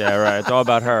 Yeah, right. It's all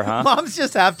about her, huh? Moms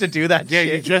just have to do that Yeah,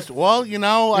 shit. you just, well, you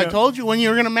know, I told you when you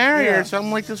were going to marry her,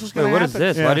 something like this was going to Wait, happen. what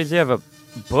is this? Yeah. Why does he have a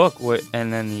book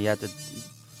and then he had to...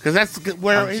 Because that's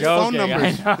where his phone number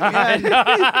is.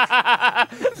 I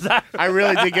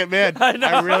really did get mad.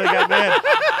 I really got mad.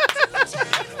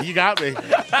 You got me.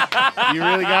 You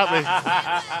really got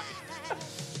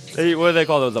me. What do they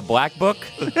call those? A black book?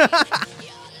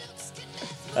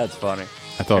 That's funny.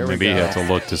 I thought Here we maybe he go. had to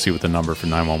look to see what the number for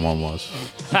 911 was.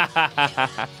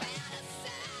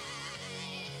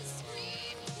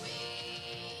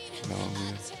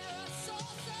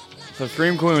 So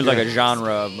Scream Queen was like a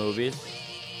genre of movies?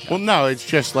 Well, no, it's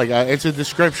just like it's a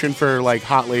description for like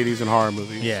hot ladies in horror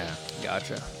movies. Yeah.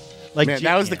 Gotcha. Like, man,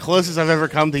 that was the closest I've ever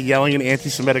come to yelling an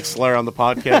anti-Semitic slur on the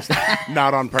podcast,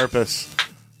 not on purpose.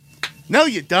 No,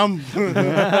 you dumb.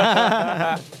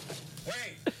 Here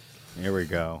we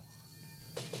go.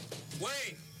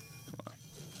 Wayne!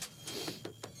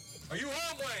 Are you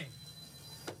home, Wayne?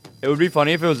 It would be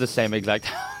funny if it was the same exact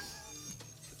house.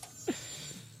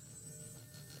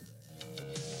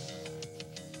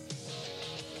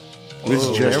 This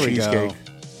is just there we cheesecake.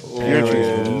 go. Pure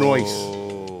cheesecake. Oh,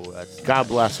 Nice. God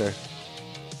bless her.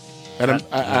 And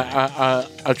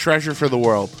a treasure for the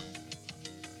world.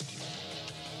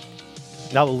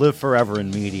 That will live forever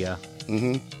in media.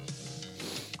 Mm-hmm.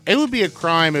 It would be a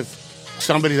crime if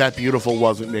somebody that beautiful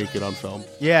wasn't naked on film.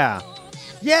 Yeah.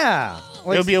 Yeah. It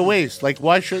would be a waste. Like,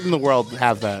 why shouldn't the world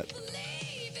have that?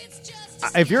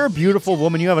 If you're a beautiful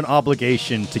woman, you have an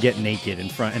obligation to get naked in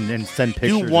front and then send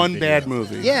pictures. Do one and bad video.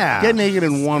 movie. Yeah. Get naked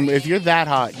in one. If you're that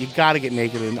hot, you got to get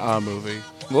naked in a movie.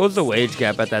 What was the wage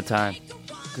gap at that time?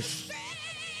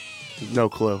 No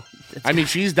clue. I mean,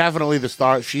 she's definitely the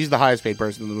star. She's the highest paid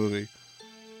person in the movie.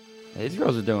 These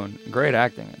girls are doing great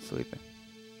acting at Sleeping.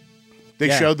 They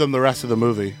showed them the rest of the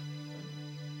movie.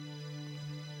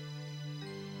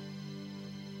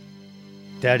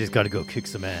 Daddy's got to go kick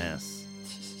some ass.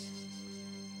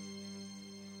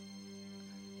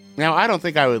 Now, I don't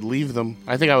think I would leave them.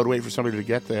 I think I would wait for somebody to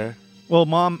get there. Well,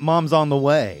 mom's on the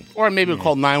way. Or maybe we'll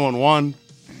call 911.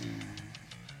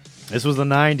 This was the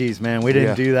 90s, man. We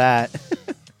didn't do that.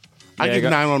 I give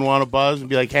 911 a buzz and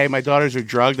be like, hey, my daughters are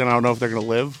drugged and I don't know if they're going to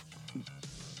live.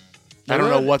 I don't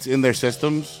know what's in their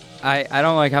systems. I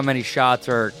don't like how many shots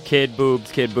are kid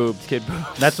boobs, kid boobs, kid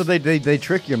boobs. That's what they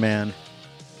trick you, man.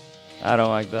 I don't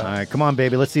like that. All right, come on,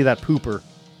 baby. Let's see that pooper.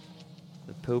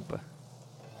 The pooper.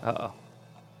 Uh-oh.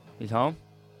 He's home?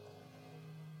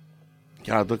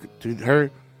 God, look, dude,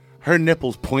 her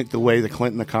nipples point the way the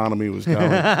Clinton economy was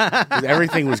going.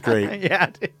 Everything was great. Yeah,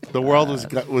 dude. The world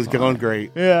was going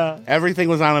great. Yeah. Everything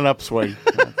was on an upswing.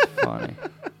 That's funny.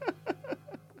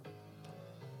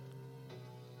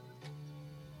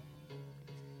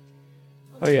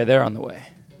 Oh, yeah, they're on the way.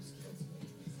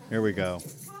 Here we go.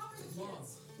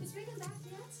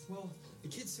 Well, the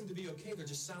kids seem to be okay. They're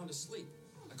just sound asleep.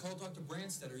 I called Dr.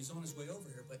 Brandstetter. He's on his way over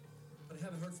here, but I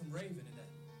haven't heard from Raven, and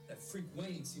that freak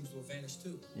Wayne seems to have vanished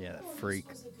too. Yeah, that freak.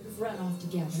 Run off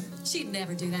together. She'd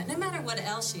never do that, no matter what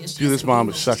else she is. Dude, this mom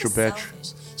is such a bitch.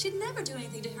 Selfish. She'd never do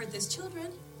anything to hurt those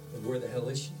children. And where the hell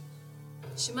is she?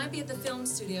 She might be at the film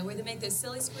studio where they make those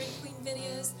silly Scream Queen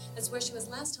videos. That's where she was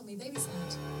last time we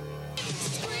babysat.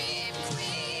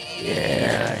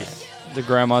 Yeah. The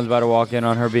grandma's about to walk in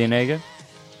on her being naked?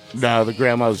 No, the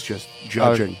grandma's just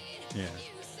judging. Yeah.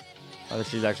 Oh,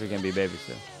 she's actually going to be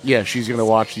babysit. Yeah, she's going to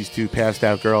watch these two passed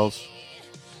out girls.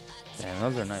 Damn,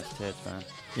 those are nice tits, man.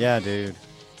 Yeah, dude.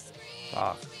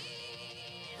 Fuck.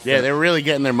 Yeah, they're really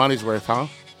getting their money's worth, huh?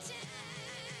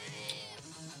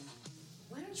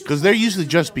 Because there used to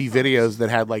just be videos that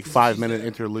had like 5-minute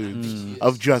interludes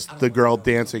of just the girl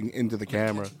dancing into the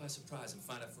camera.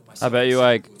 I bet you,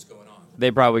 like,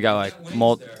 they probably got, like,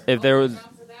 if there was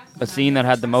a scene that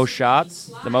had the most shots,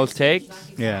 the most takes,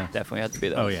 Yeah. definitely had to be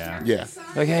that. Oh, yeah. Yeah.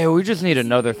 Like, hey, we just need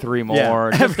another 3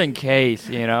 more, just in case,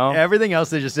 you know? Everything else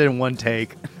they just did in one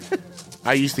take.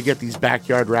 I used to get these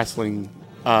backyard wrestling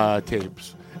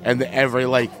tapes, and every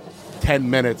like 10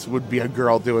 minutes would be a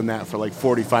girl doing that for like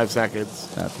 45 seconds.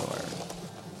 That's hilarious.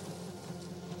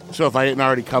 So if I didn't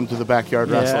already come to the backyard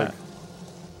wrestling,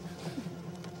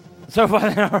 So if I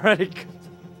didn't already.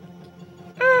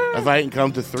 if I didn't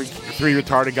come to three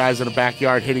retarded guys in a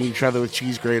backyard hitting each other with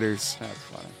cheese graters, That's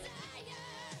funny.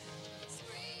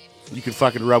 you could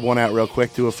fucking rub one out real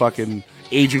quick to a fucking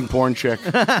aging porn chick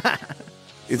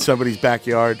in somebody's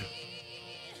backyard.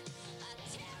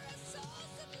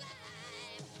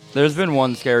 There's been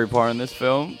one scary part in this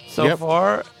film so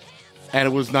far. And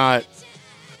it was not.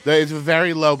 It's a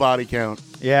very low body count.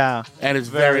 Yeah. And it's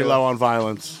very low on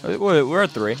violence. We're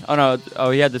at 3. Oh, no.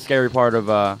 Oh, he had the scary part of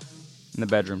in the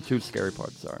bedroom. 2 scary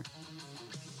parts, sorry.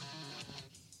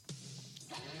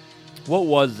 What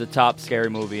was the top scary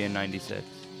movie in 96?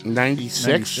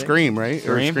 96? Scream, right?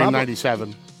 Or Scream, Scream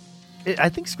 97. I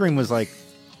think Scream was like...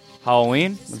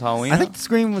 Halloween? Was Halloween? I think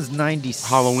Scream was 97.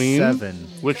 Halloween?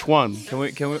 Which one? Can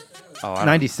we? Oh,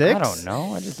 96? I don't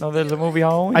know. I just know there's a movie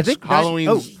Halloween. I think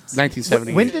Halloween's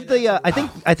 1978. When did the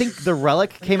I think The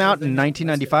Relic came out in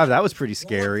 1995. That was pretty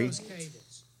scary.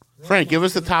 Frank, give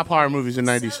us the top horror movies in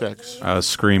 96.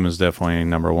 Scream is definitely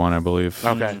number 1, I believe.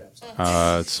 Okay.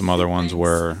 Some other ones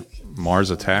were Mars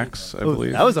Attacks, I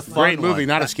believe. That was a fun Great movie, one.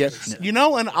 not a scare. You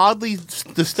know, an oddly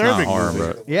disturbing horror,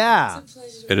 movie. but Yeah.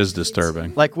 it is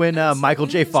disturbing. Like when Michael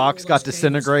J. Fox got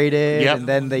disintegrated, Yep. and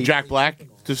then they... Jack Black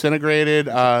disintegrated.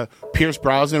 Pierce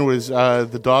Brosnan was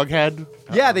the dog head.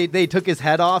 Yeah, they took his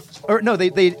head off. Or no,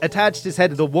 they attached his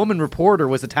head. The woman reporter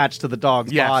was attached to the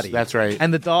dog's Yes, body. that's right.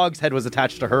 And the dog's head was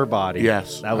attached to her body.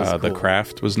 Yes. That was cool. The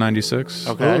Craft was 96.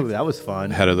 Okay. Ooh, that was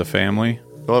fun. Head of the Family.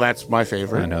 Well, that's my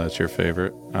favorite. I know that's your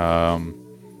favorite.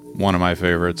 One of my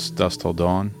favorites, Dusk Till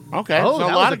Dawn. Okay. Oh, so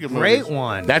that a lot was of a good great movies.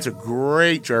 one. That's a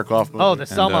great jerk-off movie. Oh, the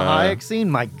Selma And, Hayek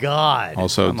scene? My God.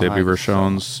 Also, Selma Debbie Hayek.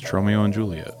 Rochon's Romeo and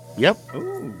Juliet. Yep.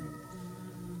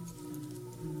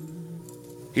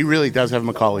 He really does have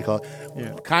Macaulay Culkin.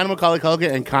 Yeah. Kind of Macaulay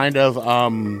Culkin and kind of,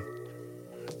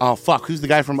 oh, fuck, who's the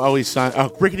guy from Always Sunny?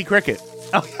 Oh, Rickety Cricket.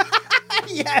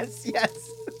 Yes.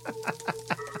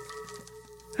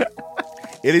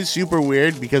 It is super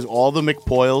weird because all the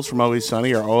McPoyles from Always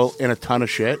Sunny are all in a ton of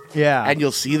shit. Yeah. And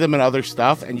you'll see them in other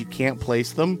stuff and you can't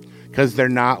place them because they're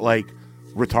not, like,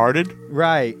 retarded.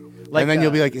 Right. Like, and then you'll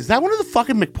be like, is that one of the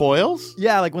fucking McPoyles?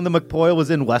 Yeah, like when the McPoyle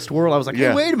was in Westworld, I was like, hey,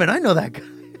 Yeah. wait a minute, I know that guy.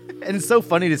 And it's so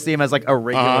funny to see him as like a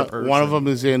regular person. One of them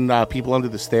is in People Under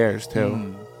the Stairs,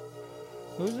 too.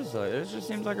 Who's this? This just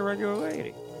seems like a regular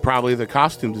lady. Probably the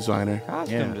costume designer.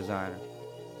 Costume designer.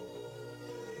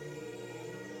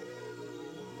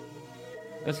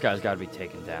 This guy's got to be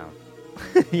taken down.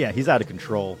 Yeah, he's out of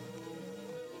control.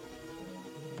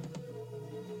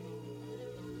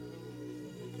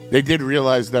 They did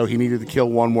realize, though, he needed to kill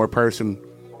one more person,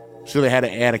 so they had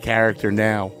to add a character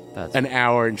now. That's an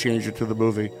hour and change it to the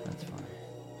movie. That's funny.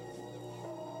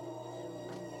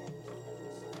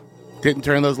 Didn't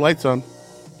turn those lights on.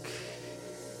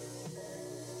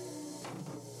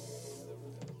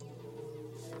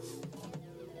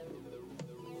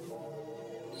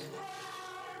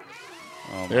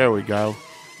 There we go.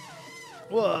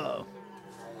 Whoa.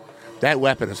 That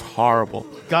weapon is horrible.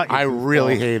 I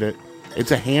really hate it.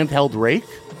 It's a handheld rake.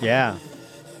 Yeah.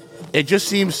 It just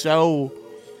seems so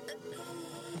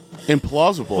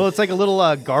implausible. Well, it's like a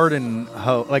little garden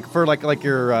hoe, like for like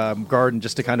your garden,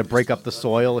 just to kind of break up the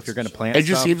soil if you're going to plant. It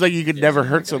just stuff. seems like you could never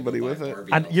hurt somebody with it.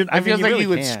 I feel like really you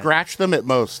would can't. scratch them at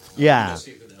most. Yeah.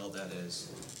 See who the hell that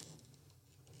is.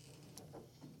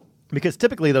 Because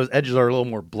typically those edges are a little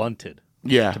more blunted.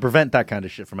 Yeah. To prevent that kind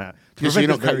of shit from happening. Just so you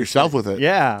don't cut yourself with it.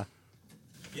 Yeah.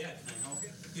 Yeah, can I help you?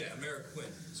 Yeah, Mary Quinn.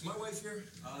 Is my wife here?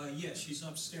 Yeah, she's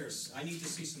upstairs. I need to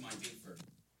see some ID first.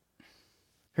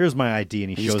 Here's my ID, and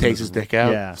He he just shows takes him his dick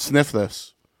out. Yeah. Sniff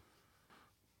this.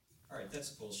 All right, that's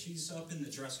cool. She's up in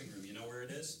the dressing room. You know where it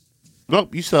is?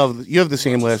 Nope, you have the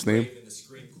same last name. Raven, the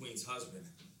Scream Queen's husband.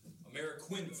 Mary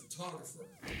Quinn, the photographer.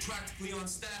 Practically on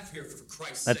staff here, for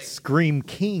Christ's That's sake. Scream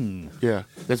King. Yeah,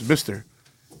 that's Mr.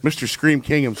 Scream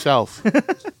King himself. Hey,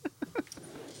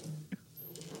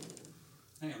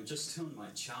 I'm just doing my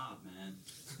job, man.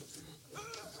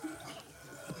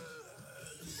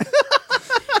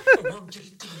 I'm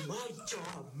just doing my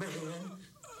job, man.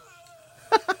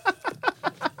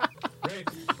 Eric,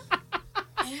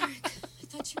 I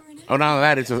thought you were an Oh, not only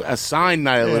that, it's a signed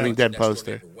Night of the Living Dead Next door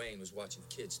poster. neighbor Wayne was watching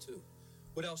the kids, too.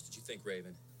 What else did you think,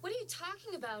 Raven? What are you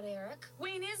talking about, Eric?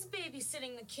 Wayne is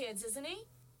babysitting the kids, isn't he?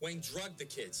 Wayne drugged the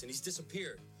kids, and he's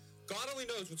disappeared. God only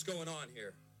knows what's going on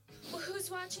here. Well,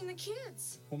 who's watching the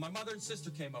kids? Well, my mother and sister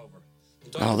came over.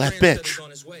 And Oh, that Dr. Graham said bitch. he's on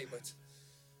his way, but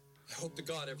I hope to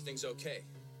God everything's okay.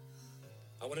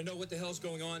 I want to know what the hell's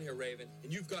going on here, Raven,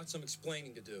 and you've got some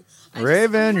explaining to do.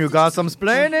 Raven, you got some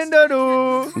splaining to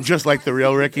do. Just like the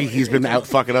real Ricky, he's been out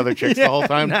fucking other chicks the whole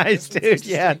time. Nice, dude.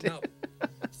 Yeah. Dude.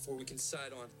 Before we can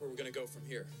decide on where we're going to go from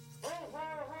here.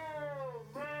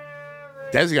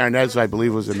 Desi Arnaz, I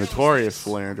believe, was a notorious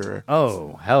philanderer.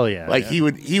 Oh, hell yeah. Like he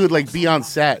would like be on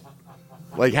set,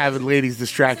 like having ladies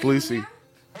distract Lucy,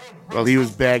 while he was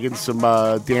bagging some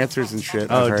dancers and shit.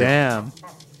 Oh, damn.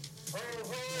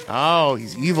 Oh,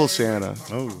 he's evil Santa.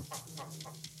 Oh.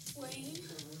 Wayne?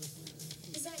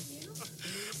 Is that you?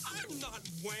 I'm not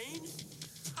Wayne.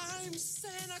 I'm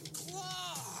Santa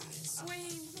Claus.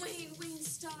 Wayne,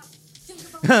 stop.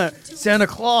 Think about Santa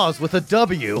Claus with a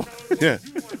W. Yeah.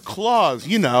 Claus,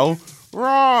 you know.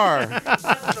 Roar. But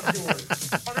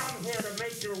I'm here to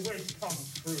make your wish come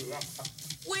true.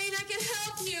 Wayne, I can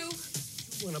help you.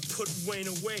 You want to put Wayne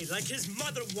away like his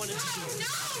mother wanted to do.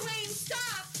 No, Wayne,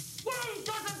 stop. Wayne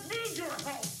doesn't need your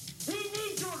help. He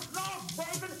needs your love,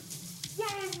 Raven.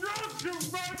 Wayne loves you,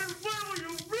 Raven. When will you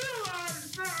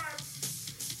realize that?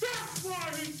 That's why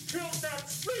he killed that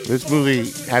sleep. This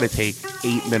movie had to take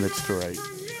 8 minutes to write.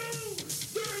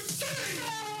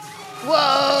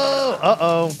 Whoa!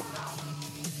 Uh-oh.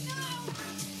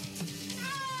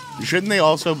 Shouldn't they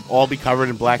also all be covered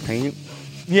in black paint?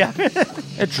 Yeah.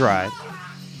 It tried.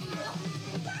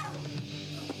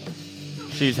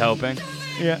 She's helping.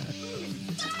 Yeah.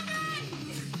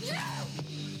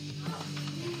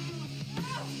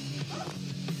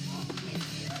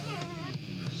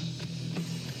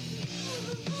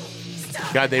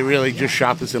 God, they really just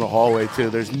shot this in a hallway, too.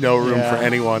 There's no room for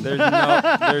anyone. There's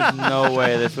no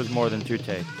way this was more than 2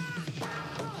 takes.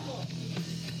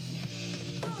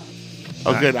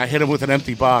 Oh, good. I hit him with an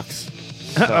empty box.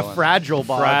 A fragile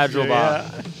box. Fragile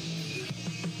box.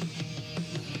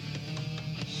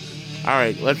 All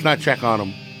right, let's not check on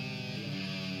him.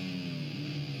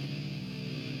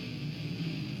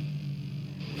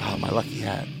 Oh, my lucky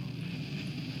hat.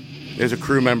 There's a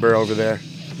crew member over there.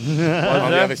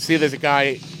 See, there's a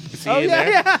guy. See in there?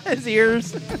 Yeah, his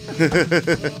ears.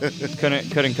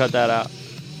 couldn't cut that out.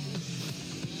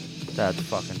 That's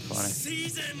fucking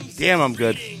funny. Damn, I'm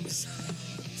good.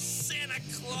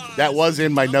 That was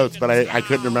in my notes, but I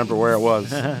couldn't remember where it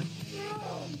was.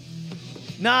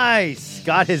 Nice.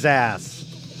 Got his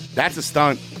ass. That's a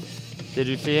stunt. Did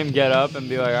you see him get up and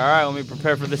be like, all right, let me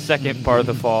prepare for the second part of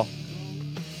the fall?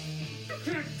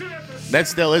 That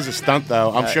still is a stunt,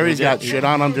 though. I'm sure he's got shit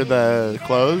on under the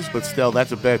clothes, but still,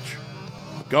 that's a bitch.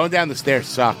 Going down the stairs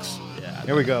sucks. Yeah.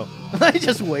 Here we go. He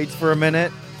just waits for a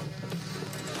minute.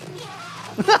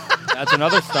 That's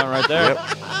another stunt right there.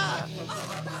 Yep.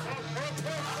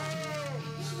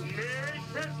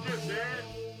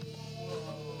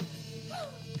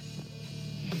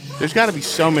 There's got to be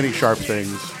so many sharp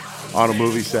things on a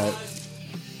movie set.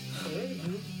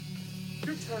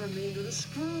 You're turning me into the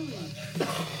Scrooge.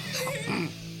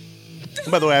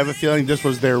 By the way, I have a feeling this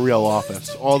was their real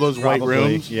office. All those white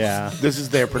Probably, rooms. yeah. This is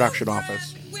their production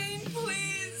office. Wayne,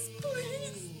 please.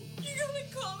 You gotta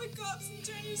call the cops and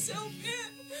turn yourself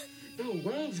in. No,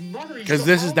 Wayne's mother. Because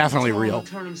this is definitely real.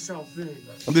 Turn himself in.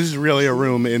 This is really a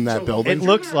room in that building. It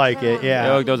looks like it, yeah.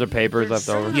 Hey, look, those are papers left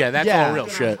over. Yeah, that's all real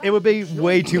shit. It would be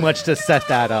way too much to set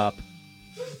that up.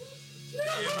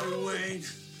 Wayne,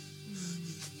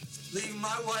 leave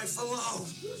my wife alone.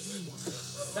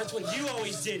 That's what you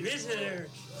always did, isn't it, Eric?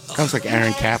 Sounds like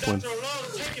Aaron Kaplan.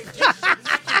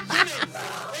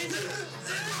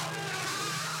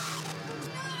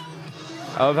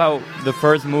 I love how the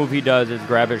first move he does is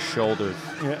grab his shoulders.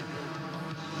 Yeah.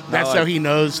 That's how he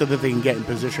knows so that they can get in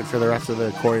position for the rest of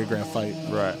the choreographed fight.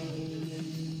 Right.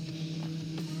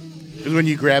 Because when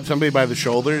you grab somebody by the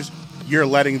shoulders, you're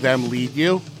letting them lead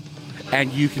you,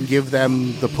 and you can give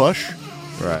them the push.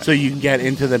 Right. So you can get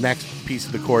into the next piece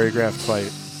of the choreographed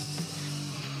fight.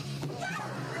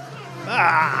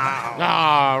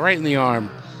 Ah, right in the arm.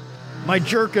 My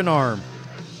jerkin arm.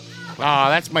 Ah,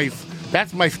 that's my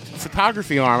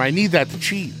photography arm. I need that to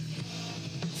cheat.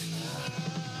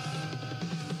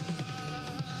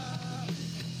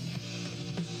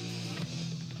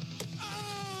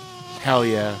 Hell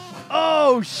yeah.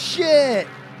 Oh, shit.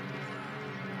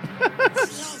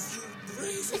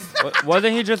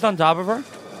 Wasn't he just on top of her?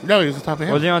 No, he was on top of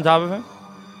him. Was he on top of him?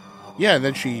 Yeah, and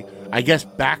then she, I guess,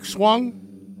 back swung.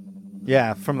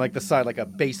 Yeah, from like the side, like a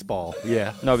baseball.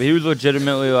 Yeah. No, but he was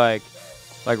legitimately like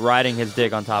riding his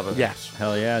dick on top of it. Yes.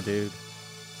 Hell yeah, dude.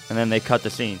 And then they cut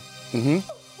the scene. Mm-hmm.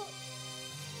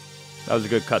 That was a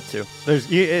good cut, too.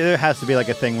 There has to be like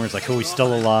a thing where it's like, oh, he's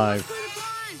still alive.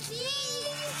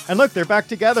 And look, they're back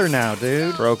together now,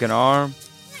 dude. Broken arm.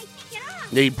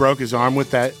 Yeah, he broke his arm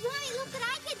with that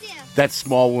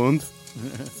small wound.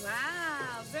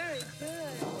 Wow, very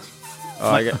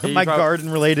good. Oh, my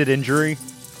garden-related injury.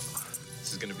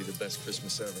 This is going to be the best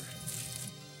Christmas ever.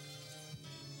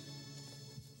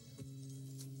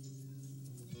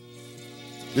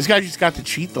 This guy just got to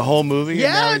cheat the whole movie. Yeah,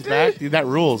 and now he's dude. back. Dude, that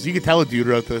rules. You could tell a dude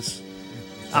wrote this.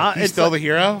 He's It's still like- the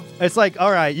hero? It's like,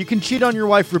 all right, you can cheat on your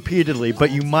wife repeatedly,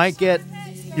 but you might get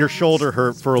your shoulder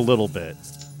hurt for a little bit.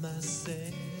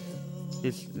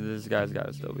 This guy's got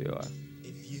to still be alive.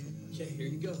 Okay, here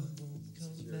you go. This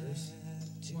is yours.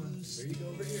 Come on, here you go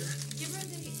over here.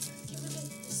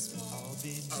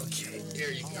 Okay,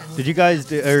 there you go. Did you guys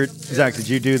do, or Zach, did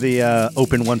you do the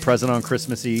open one present on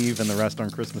Christmas Eve and the rest on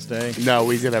Christmas Day? No,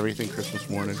 we did everything Christmas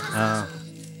morning.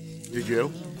 Did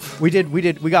you? We did.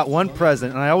 We got one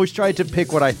present, and I always tried to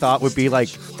pick what I thought would be like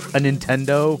a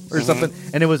Nintendo or something,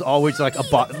 and it was always like a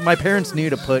box. My parents knew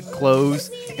to put clothes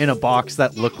in a box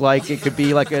that looked like it could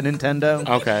be like a Nintendo.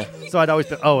 Okay. So I'd always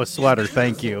think, oh, a sweater,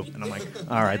 thank you. And I'm like,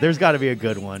 all right, there's got to be a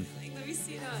good one.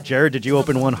 Jared, did you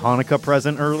open one Hanukkah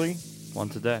present early?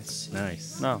 Once a day.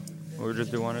 Nice. No, we'll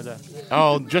just do one a day.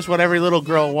 Oh, just what every little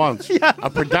girl wants. Yeah. A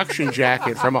production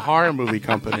jacket from a horror movie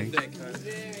company.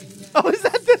 Oh, is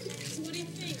that the...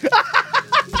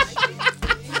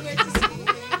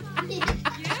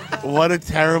 What a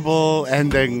terrible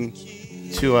ending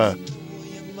to a...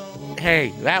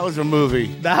 Hey, that was a movie.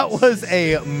 That was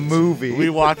a movie. We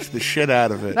watched the shit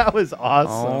out of it. That was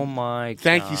awesome. Oh, my God.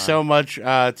 Thank you so much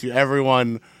to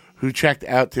everyone who checked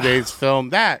out today's film.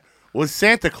 That was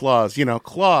Santa Claus,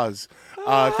 Claus.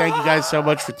 Thank you guys so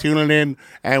much for tuning in,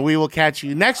 and we will catch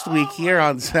you next week here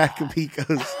on Zach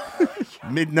Apico's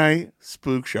Midnight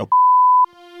Spook Show.